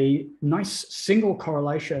see a nice single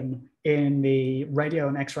correlation in the radio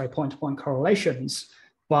and X-ray point-to-point correlations,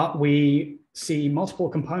 but we see multiple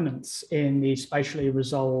components in the spatially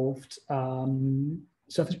resolved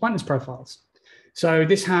surface brightness profiles. So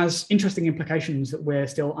this has interesting implications that we're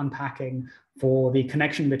still unpacking for the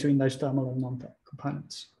connection between those thermal and non-thermal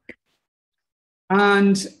components.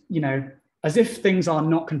 And, as if things are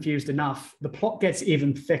not confused enough, the plot gets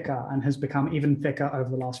even thicker and has become even thicker over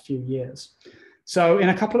the last few years. So in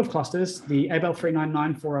a couple of clusters, the Abell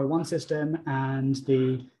 399401 system and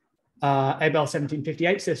the Abell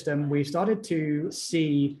 1758 system, we started to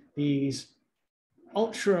see these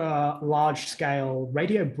ultra large scale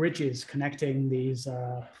radio bridges connecting these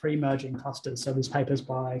pre-merging clusters. So these papers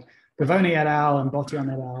by Gavoni et al. And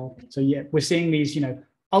Botion et al. So yeah, we're seeing these,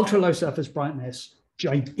 ultra low surface brightness,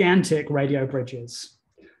 gigantic radio bridges.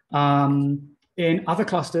 In other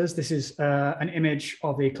clusters, this is an image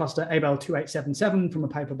of the cluster Abell 2877 from a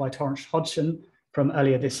paper by Torrance Hodgson from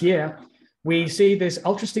earlier this year. we see this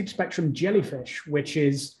ultra-steep spectrum jellyfish, which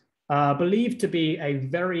is believed to be a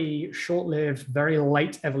very short-lived, very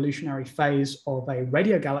late evolutionary phase of a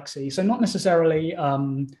radio galaxy. So not necessarily,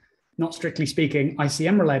 not strictly speaking,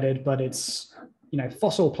 ICM related, but it's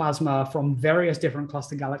fossil plasma from various different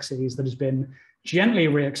cluster galaxies that has been gently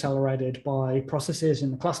reaccelerated by processes in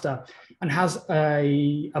the cluster and has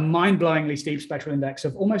a mind-blowingly steep spectral index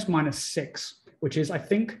of almost -6, which is, I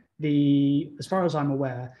think, as far as I'm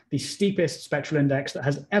aware, the steepest spectral index that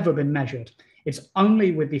has ever been measured. It's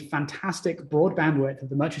only with the fantastic broad bandwidth of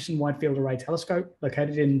the Murchison Wide Field Array telescope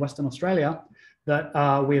located in Western Australia that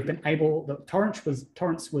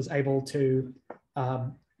Torrance was able to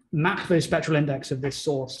map the spectral index of this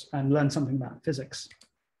source and learn something about physics.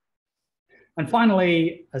 And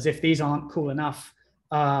finally, as if these aren't cool enough,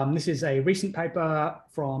 this is a recent paper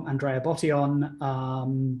from Andrea Bottion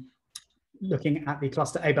looking at the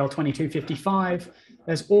cluster Abell 2255.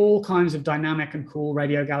 There's all kinds of dynamic and cool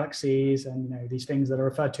radio galaxies and these things that are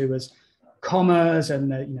referred to as commas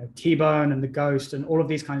and the T-bone and the ghost and all of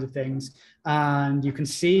these kinds of things. And you can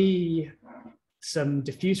see some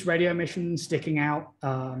diffuse radio emissions sticking out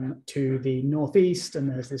to the northeast, and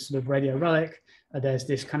there's this sort of radio relic. There's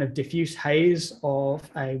this kind of diffuse haze of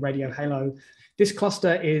a radio halo. This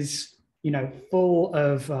cluster is, full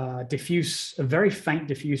of a very faint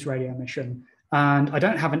diffuse radio emission. And I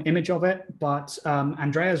don't have an image of it, but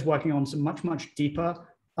Andrea's working on some much, much deeper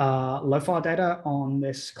LOFAR data on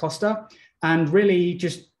this cluster. And really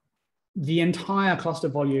just the entire cluster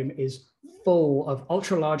volume is full of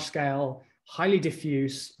ultra large scale, highly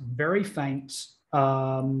diffuse, very faint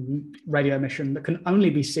radio emission that can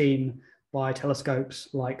only be seen by telescopes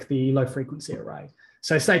like the Low Frequency Array.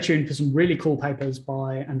 So stay tuned for some really cool papers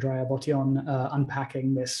by Andrea Bottion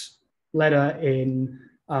unpacking this letter in,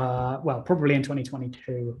 probably in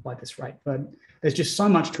 2022 by this rate. But there's just so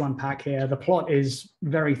much to unpack here. The plot is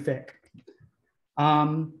very thick.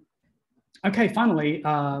 Okay, finally,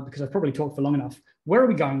 because I've probably talked for long enough, where are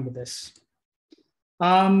we going with this?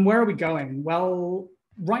 Where are we going? Well,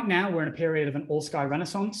 right now we're in a period of an all-sky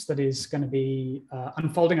renaissance that is going to be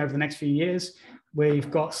unfolding over the next few years.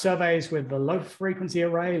 We've got surveys with the Low Frequency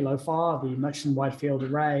Array, LOFAR, the Murchison Wide Field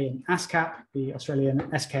Array, and ASCAP, the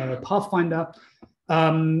Australian SKA Pathfinder.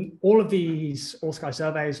 All of these all-sky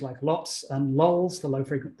surveys like LOTS and LOLS, the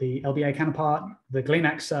LBA counterpart, the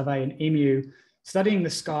GLEANAX survey and EMU, studying the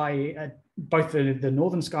sky, both the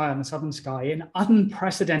northern sky and the southern sky, in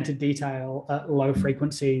unprecedented detail at low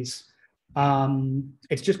frequencies.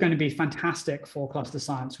 It's just going to be fantastic for cluster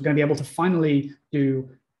science. We're going to be able to finally do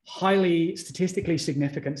highly statistically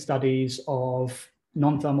significant studies of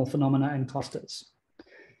non-thermal phenomena in clusters.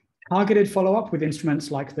 Targeted follow-up with instruments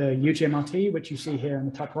like the UGMRT, which you see here in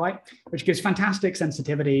the top right, which gives fantastic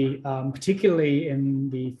sensitivity, particularly in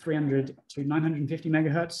the 300 to 950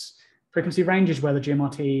 megahertz frequency range is where the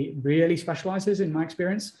GMRT really specializes, in my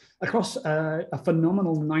experience, across a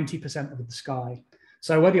phenomenal 90% of the sky.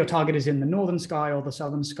 So whether your target is in the northern sky or the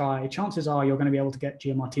southern sky, chances are you're going to be able to get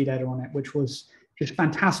GMRT data on it, which was just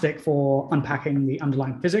fantastic for unpacking the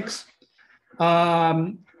underlying physics.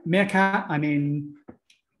 Meerkat,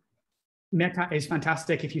 Meerkat is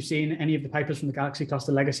fantastic. If you've seen any of the papers from the Galaxy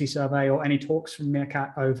Cluster Legacy Survey or any talks from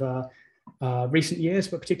Meerkat over recent years,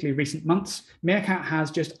 but particularly recent months, Meerkat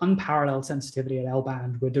has just unparalleled sensitivity at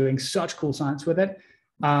L-band. We're doing such cool science with it.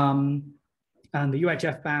 And the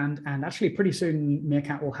UHF band, and actually pretty soon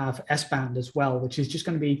Meerkat will have S-band as well, which is just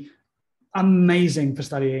going to be amazing for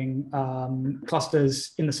studying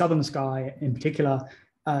clusters in the southern sky in particular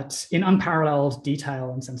in unparalleled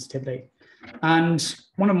detail and sensitivity. And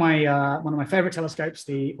one of my favorite telescopes,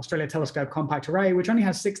 the Australia Telescope Compact Array, which only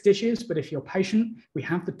has 6 dishes, but if you're patient, we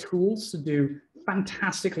have the tools to do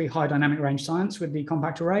fantastically high dynamic range science with the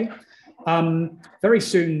Compact Array. Very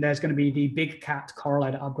soon, there's going to be the Big Cat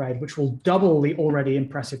correlator upgrade, which will double the already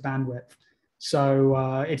impressive bandwidth.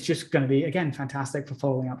 So it's just going to be, again, fantastic for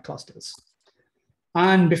following up clusters.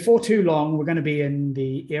 And before too long, we're going to be in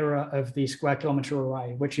the era of the square kilometer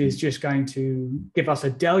array, which is just going to give us a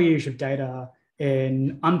deluge of data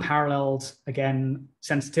in unparalleled, again,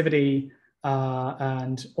 sensitivity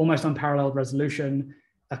and almost unparalleled resolution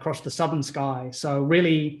across the southern sky. So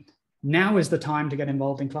really, now is the time to get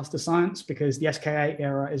involved in cluster science because the SKA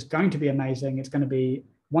era is going to be amazing. It's going to be,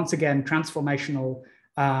 once again, transformational,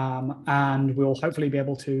 and we'll hopefully be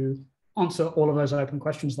able to answer all of those open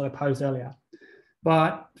questions that I posed earlier.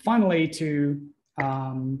 But finally, to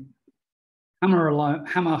hammer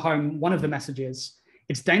home one of the messages,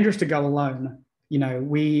 it's dangerous to go alone. You know,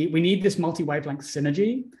 we need this multi-wavelength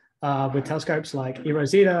synergy with telescopes like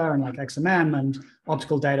eROSITA and like XMM and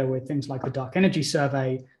optical data with things like the Dark Energy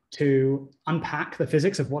Survey to unpack the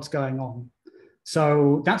physics of what's going on.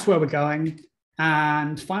 So that's where we're going.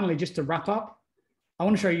 And finally, just to wrap up, I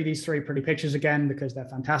want to show you these three pretty pictures again because they're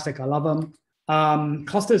fantastic. I love them.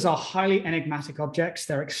 Clusters are highly enigmatic objects.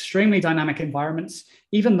 They're extremely dynamic environments.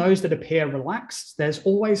 Even those that appear relaxed, there's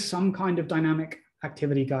always some kind of dynamic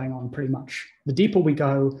activity going on pretty much. The deeper we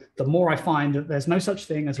go, the more I find that there's no such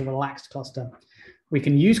thing as a relaxed cluster. We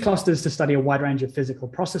can use clusters to study a wide range of physical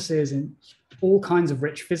processes in all kinds of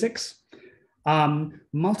rich physics.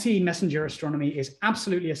 Multi-messenger astronomy is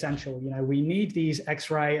absolutely essential. You know, we need these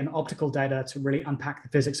X-ray and optical data to really unpack the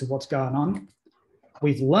physics of what's going on.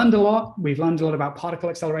 We've learned a lot. We've learned a lot about particle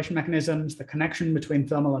acceleration mechanisms, the connection between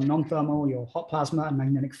thermal and non-thermal, your hot plasma and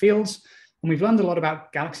magnetic fields. And we've learned a lot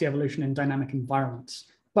about galaxy evolution in dynamic environments.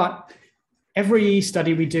 But every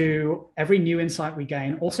study we do, every new insight we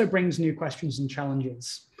gain also brings new questions and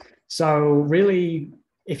challenges. So really,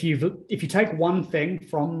 if you take one thing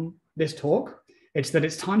from this talk, it's that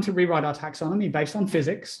it's time to rewrite our taxonomy based on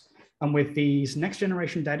physics. And with these next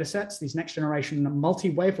generation data sets, these next generation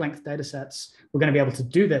multi-wavelength data sets, we're going to be able to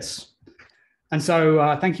do this. And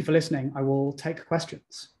so thank you for listening. I will take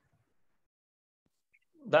questions.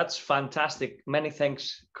 That's fantastic. Many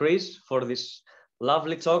thanks, Chris, for this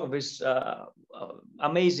lovely talk, this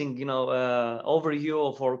amazing,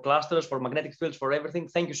 overview for clusters, for magnetic fields, for everything.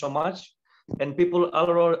 Thank you so much. And people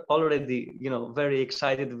are already, very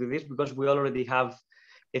excited with this because we already have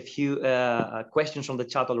a few questions on the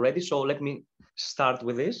chat already. So let me start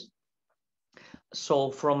with this.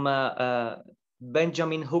 So from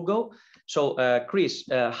Benjamin Hugo. So Chris,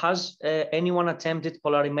 has anyone attempted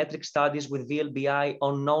polarimetric studies with VLBI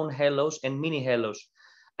on known halos and mini halos?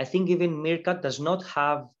 I think even Meerkat does not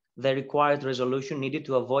have the required resolution needed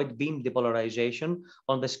to avoid beam depolarization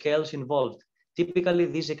on the scales involved. Typically,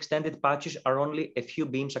 these extended patches are only a few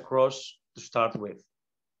beams across to start with.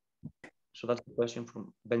 So that's the question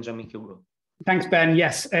from Benjamin Hugo. Thanks, Ben.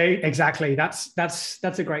 Yes, exactly. That's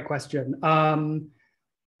a great question.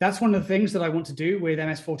 That's one of the things that I want to do with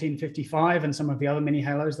MS-1455 and some of the other mini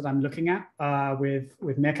halos that I'm looking at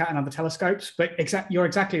with Meerkat and other telescopes. But you're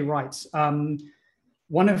exactly right.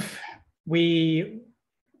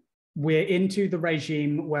 We're into the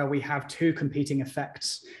regime where we have two competing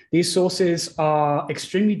effects. These sources are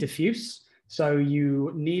extremely diffuse, so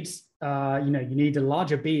you need a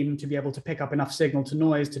larger beam to be able to pick up enough signal to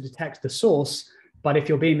noise to detect the source. But if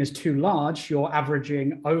your beam is too large, you're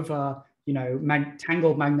averaging over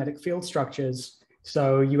tangled magnetic field structures,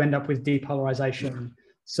 so you end up with depolarization.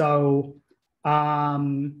 So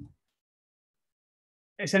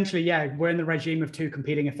essentially, yeah, we're in the regime of two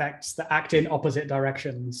competing effects that act in opposite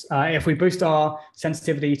directions. If we boost our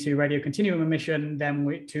sensitivity to radio continuum emission, then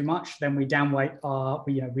we downweight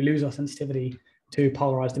we lose our sensitivity to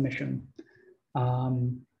polarized emission.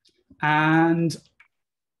 And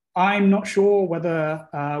I'm not sure whether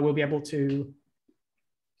we'll be able to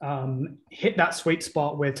hit that sweet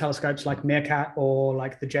spot with telescopes like Meerkat or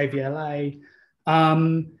like the JVLA.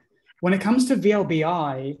 When it comes to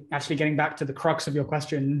VLBI, actually getting back to the crux of your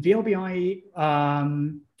question, VLBI,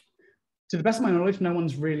 to the best of my knowledge, no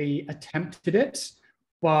one's really attempted it,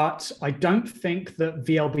 but I don't think that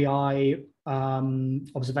VLBI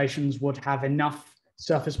observations would have enough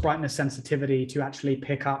surface brightness sensitivity to actually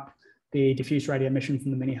pick up the diffuse radio emission from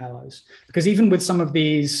the mini halos. Because even with some of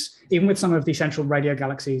the central radio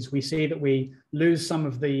galaxies, we see that we lose some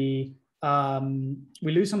of the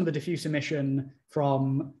diffuse emission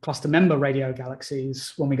from cluster member radio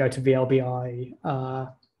galaxies when we go to VLBI,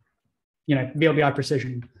 VLBI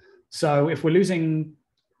precision. So if we're losing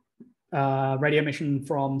radio emission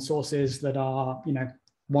from sources that are,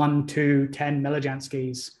 1, 2, 10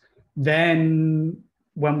 millijanskys, then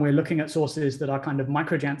when we're looking at sources that are kind of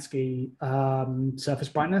microjansky surface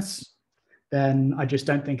brightness, then I just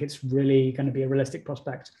don't think it's really going to be a realistic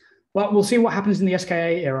prospect. But we'll see what happens in the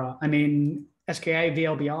SKA era. I mean, SKA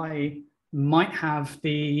VLBI might have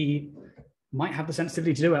the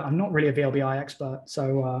sensitivity to do it. I'm not really a VLBI expert,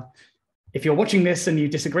 so if you're watching this and you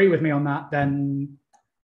disagree with me on that, then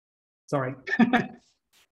sorry.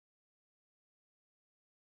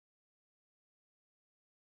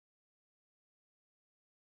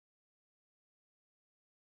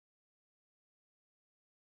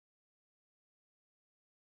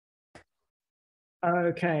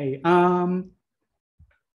 Okay.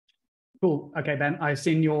 Cool. Okay, Ben, I've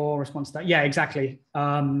seen your response to that. Yeah, exactly.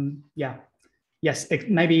 Yeah. Yes,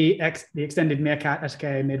 maybe the extended Meerkat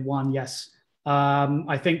SKA mid 1. Yes.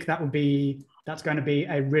 I think that's going to be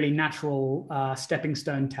a really natural stepping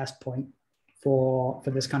stone test point for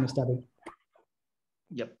this kind of study.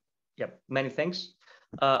 Yep. Many thanks.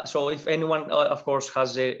 So if anyone, of course,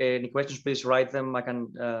 has any questions, please write them. I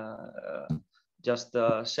can just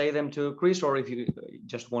say them to Chris, or if you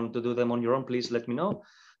just want to do them on your own, please let me know.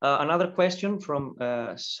 Another question from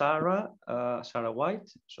Sarah White.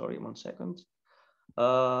 Sorry, 1 second.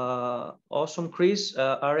 Awesome, Chris.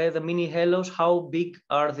 Are the mini halos, how big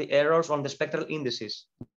are the errors on the spectral indices?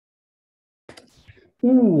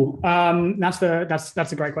 Ooh, that's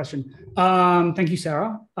a great question. Thank you,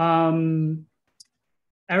 Sarah.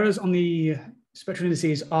 Errors on the spectral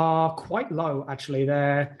indices are quite low, actually.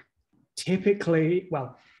 They're typically,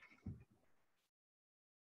 well,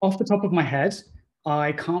 off the top of my head,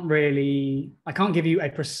 I can't give you a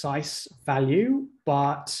precise value,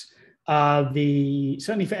 but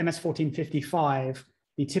certainly for MS 1455,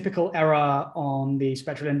 the typical error on the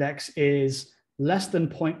spectral index is less than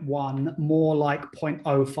 0.1, more like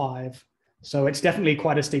 0.05. So it's definitely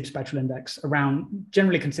quite a steep spectral index, around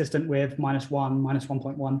generally consistent with -1,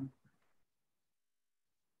 -1.1.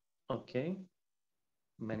 Okay,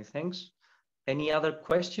 many thanks. Any other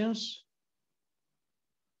questions?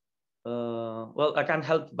 Well, I can't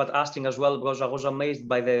help but asking as well, because I was amazed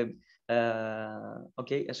by the,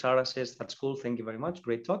 okay, Sarah says, that's cool, thank you very much,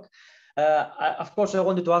 great talk. Of course, I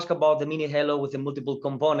wanted to ask about the mini halo with the multiple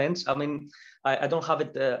components. I mean, I don't have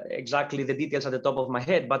it exactly the details at the top of my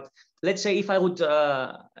head, but let's say if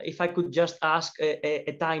I could just ask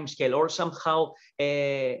a time scale or somehow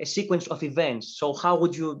a sequence of events. So how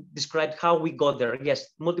would you describe how we got there?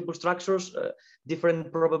 Yes, multiple structures,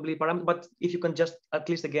 different probably parameters, but if you can just at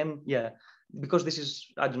least again, yeah, because this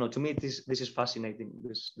is, I don't know, to me, this is fascinating.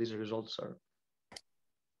 These results are.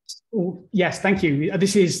 Yes, thank you.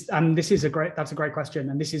 That's a great question,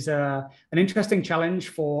 and this is an interesting challenge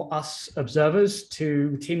for us observers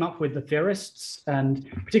to team up with the theorists, and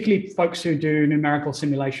particularly folks who do numerical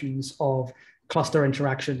simulations of cluster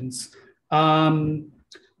interactions.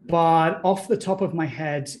 But off the top of my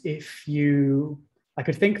head, I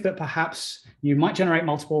could think that perhaps you might generate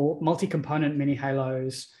multi-component mini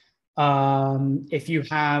halos if you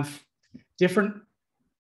have different.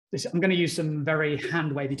 I'm going to use some very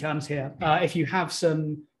hand-wavy terms here. If you have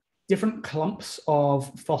some different clumps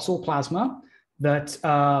of fossil plasma that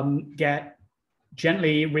get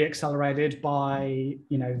gently reaccelerated by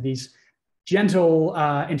these gentle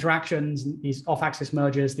interactions, these off-axis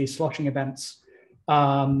mergers, these sloshing events,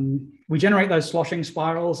 we generate those sloshing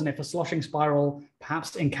spirals. And if a sloshing spiral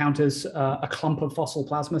perhaps encounters a clump of fossil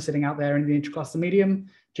plasma sitting out there in the intracluster medium,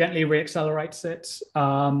 gently reaccelerates it,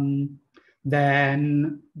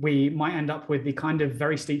 then we might end up with the kind of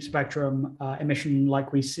very steep spectrum emission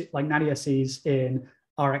like Nadia sees in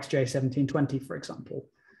RxJ 1720, for example.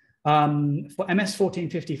 For MS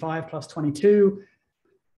 1455 plus 22,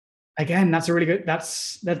 again, that's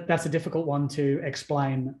a difficult one to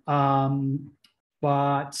explain.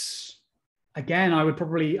 But again, I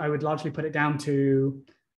would largely put it down to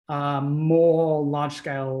more large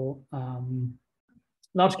scale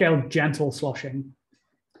gentle sloshing.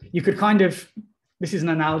 You could this is an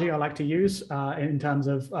analogy I like to use in terms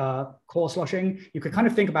of core sloshing. You could kind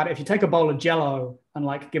of think about it, if you take a bowl of Jell-O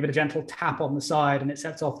and give it a gentle tap on the side and it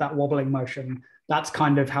sets off that wobbling motion. That's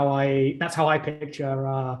kind of how I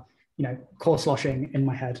picture core sloshing in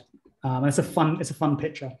my head. And it's a fun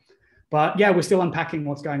picture. But yeah, we're still unpacking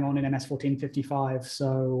what's going on in MS 1455.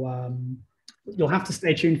 So you'll have to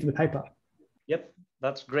stay tuned for the paper. Yep,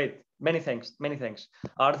 that's great. Many thanks. Many thanks.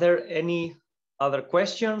 Are there any other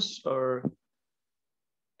questions or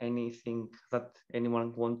anything that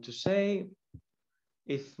anyone want to say?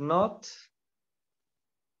 If not,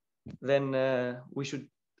 then we should,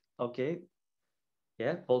 okay.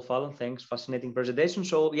 Yeah, Paul Fallon, thanks, fascinating presentation.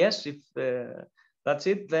 So yes, if that's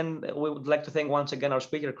it, then we would like to thank once again our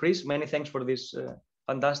speaker, Chris. Many thanks for this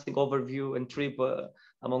fantastic overview and trip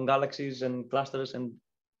among galaxies and clusters and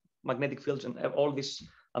magnetic fields and all these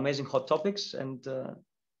amazing hot topics. And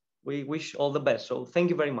we wish all the best. So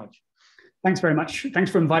thank you very much. Thanks very much.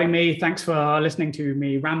 Thanks for inviting me. Thanks for listening to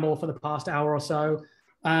me ramble for the past hour or so.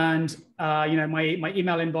 And my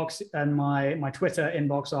email inbox and my Twitter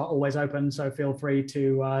inbox are always open. So feel free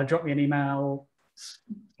to drop me an email,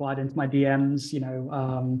 slide into my DMs.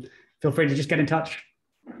 Feel free to just get in touch.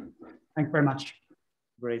 Thanks very much.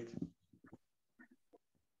 Great.